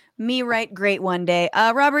 Me write great one day.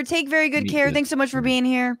 Robert, take very good care. Thanks so much for being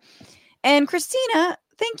here. And Christina,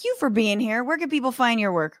 thank you for being here. Where can people find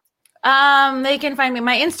your work? They can find me.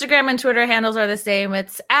 My Instagram and Twitter handles are the same.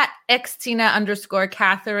 It's at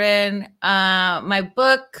xtina_Catherine. My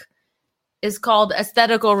book is called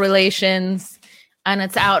Aesthetical Relations, and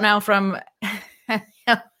it's out now from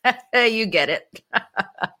you get it.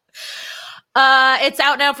 It's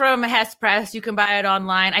out now from Hess Press. You can buy it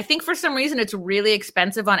online. I think for some reason it's really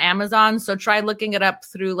expensive on Amazon, so try looking it up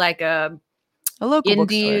through a local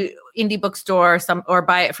indie bookstore or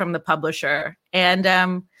buy it from the publisher. And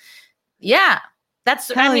any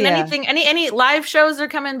live shows are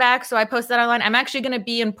coming back, so I post that online. I'm actually going to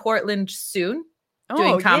be in Portland soon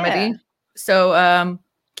doing comedy. Yeah. So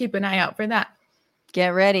keep an eye out for that. Get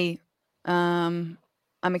ready.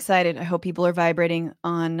 I'm excited. I hope people are vibrating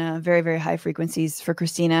on very, very high frequencies for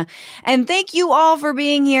Christina. And thank you all for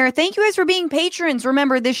being here. Thank you guys for being patrons.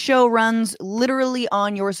 Remember, this show runs literally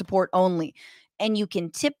on your support only. And you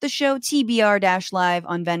can tip the show TBR-Live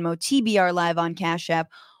on Venmo, TBR Live on Cash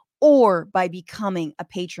App, or by becoming a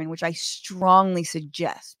patron, which I strongly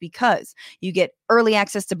suggest because you get early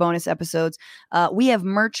access to bonus episodes. We have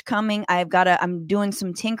merch coming. I'm doing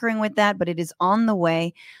some tinkering with that, but it is on the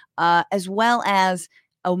way, as well as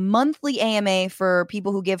a monthly AMA for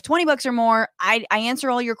people who give $20 or more. I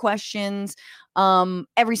answer all your questions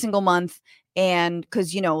every single month. And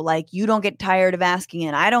because, you don't get tired of asking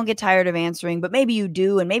and I don't get tired of answering, but maybe you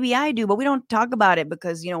do and maybe I do, but we don't talk about it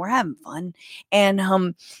because, we're having fun. And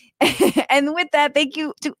and with that, thank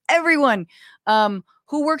you to everyone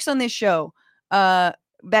who works on this show. Becca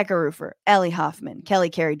Roofer, Ellie Hoffman,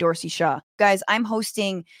 Kelly Carey, Dorsey Shaw. Guys, I'm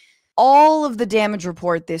hosting all of the Damage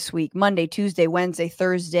Report this week, Monday, Tuesday, Wednesday,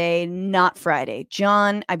 Thursday, not Friday.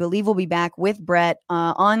 John, I believe, will be back with Brett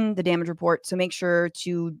on the Damage Report. So make sure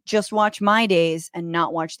to just watch my days and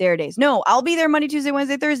not watch their days. No, I'll be there Monday, Tuesday,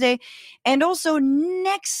 Wednesday, Thursday. And also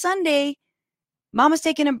next Sunday, Mama's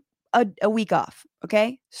taking a week off.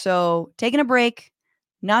 Okay. So taking a break,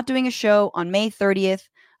 not doing a show on May 30th.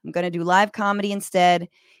 I'm going to do live comedy instead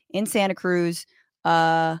in Santa Cruz.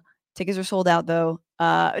 Tickets are sold out though.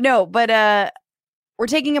 We're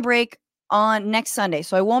taking a break on next Sunday.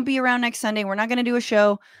 So I won't be around next Sunday. We're not going to do a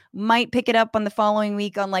show. Might pick it up on the following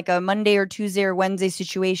week on like a Monday or Tuesday or Wednesday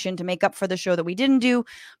situation to make up for the show that we didn't do.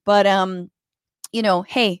 But,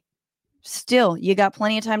 hey, still, you got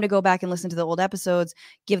plenty of time to go back and listen to the old episodes,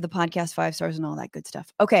 give the podcast 5 stars and all that good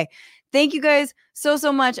stuff. Okay. Thank you guys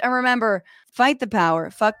so much. And remember, fight the power,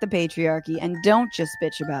 fuck the patriarchy, and don't just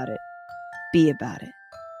bitch about it. Be about it.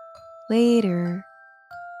 Later.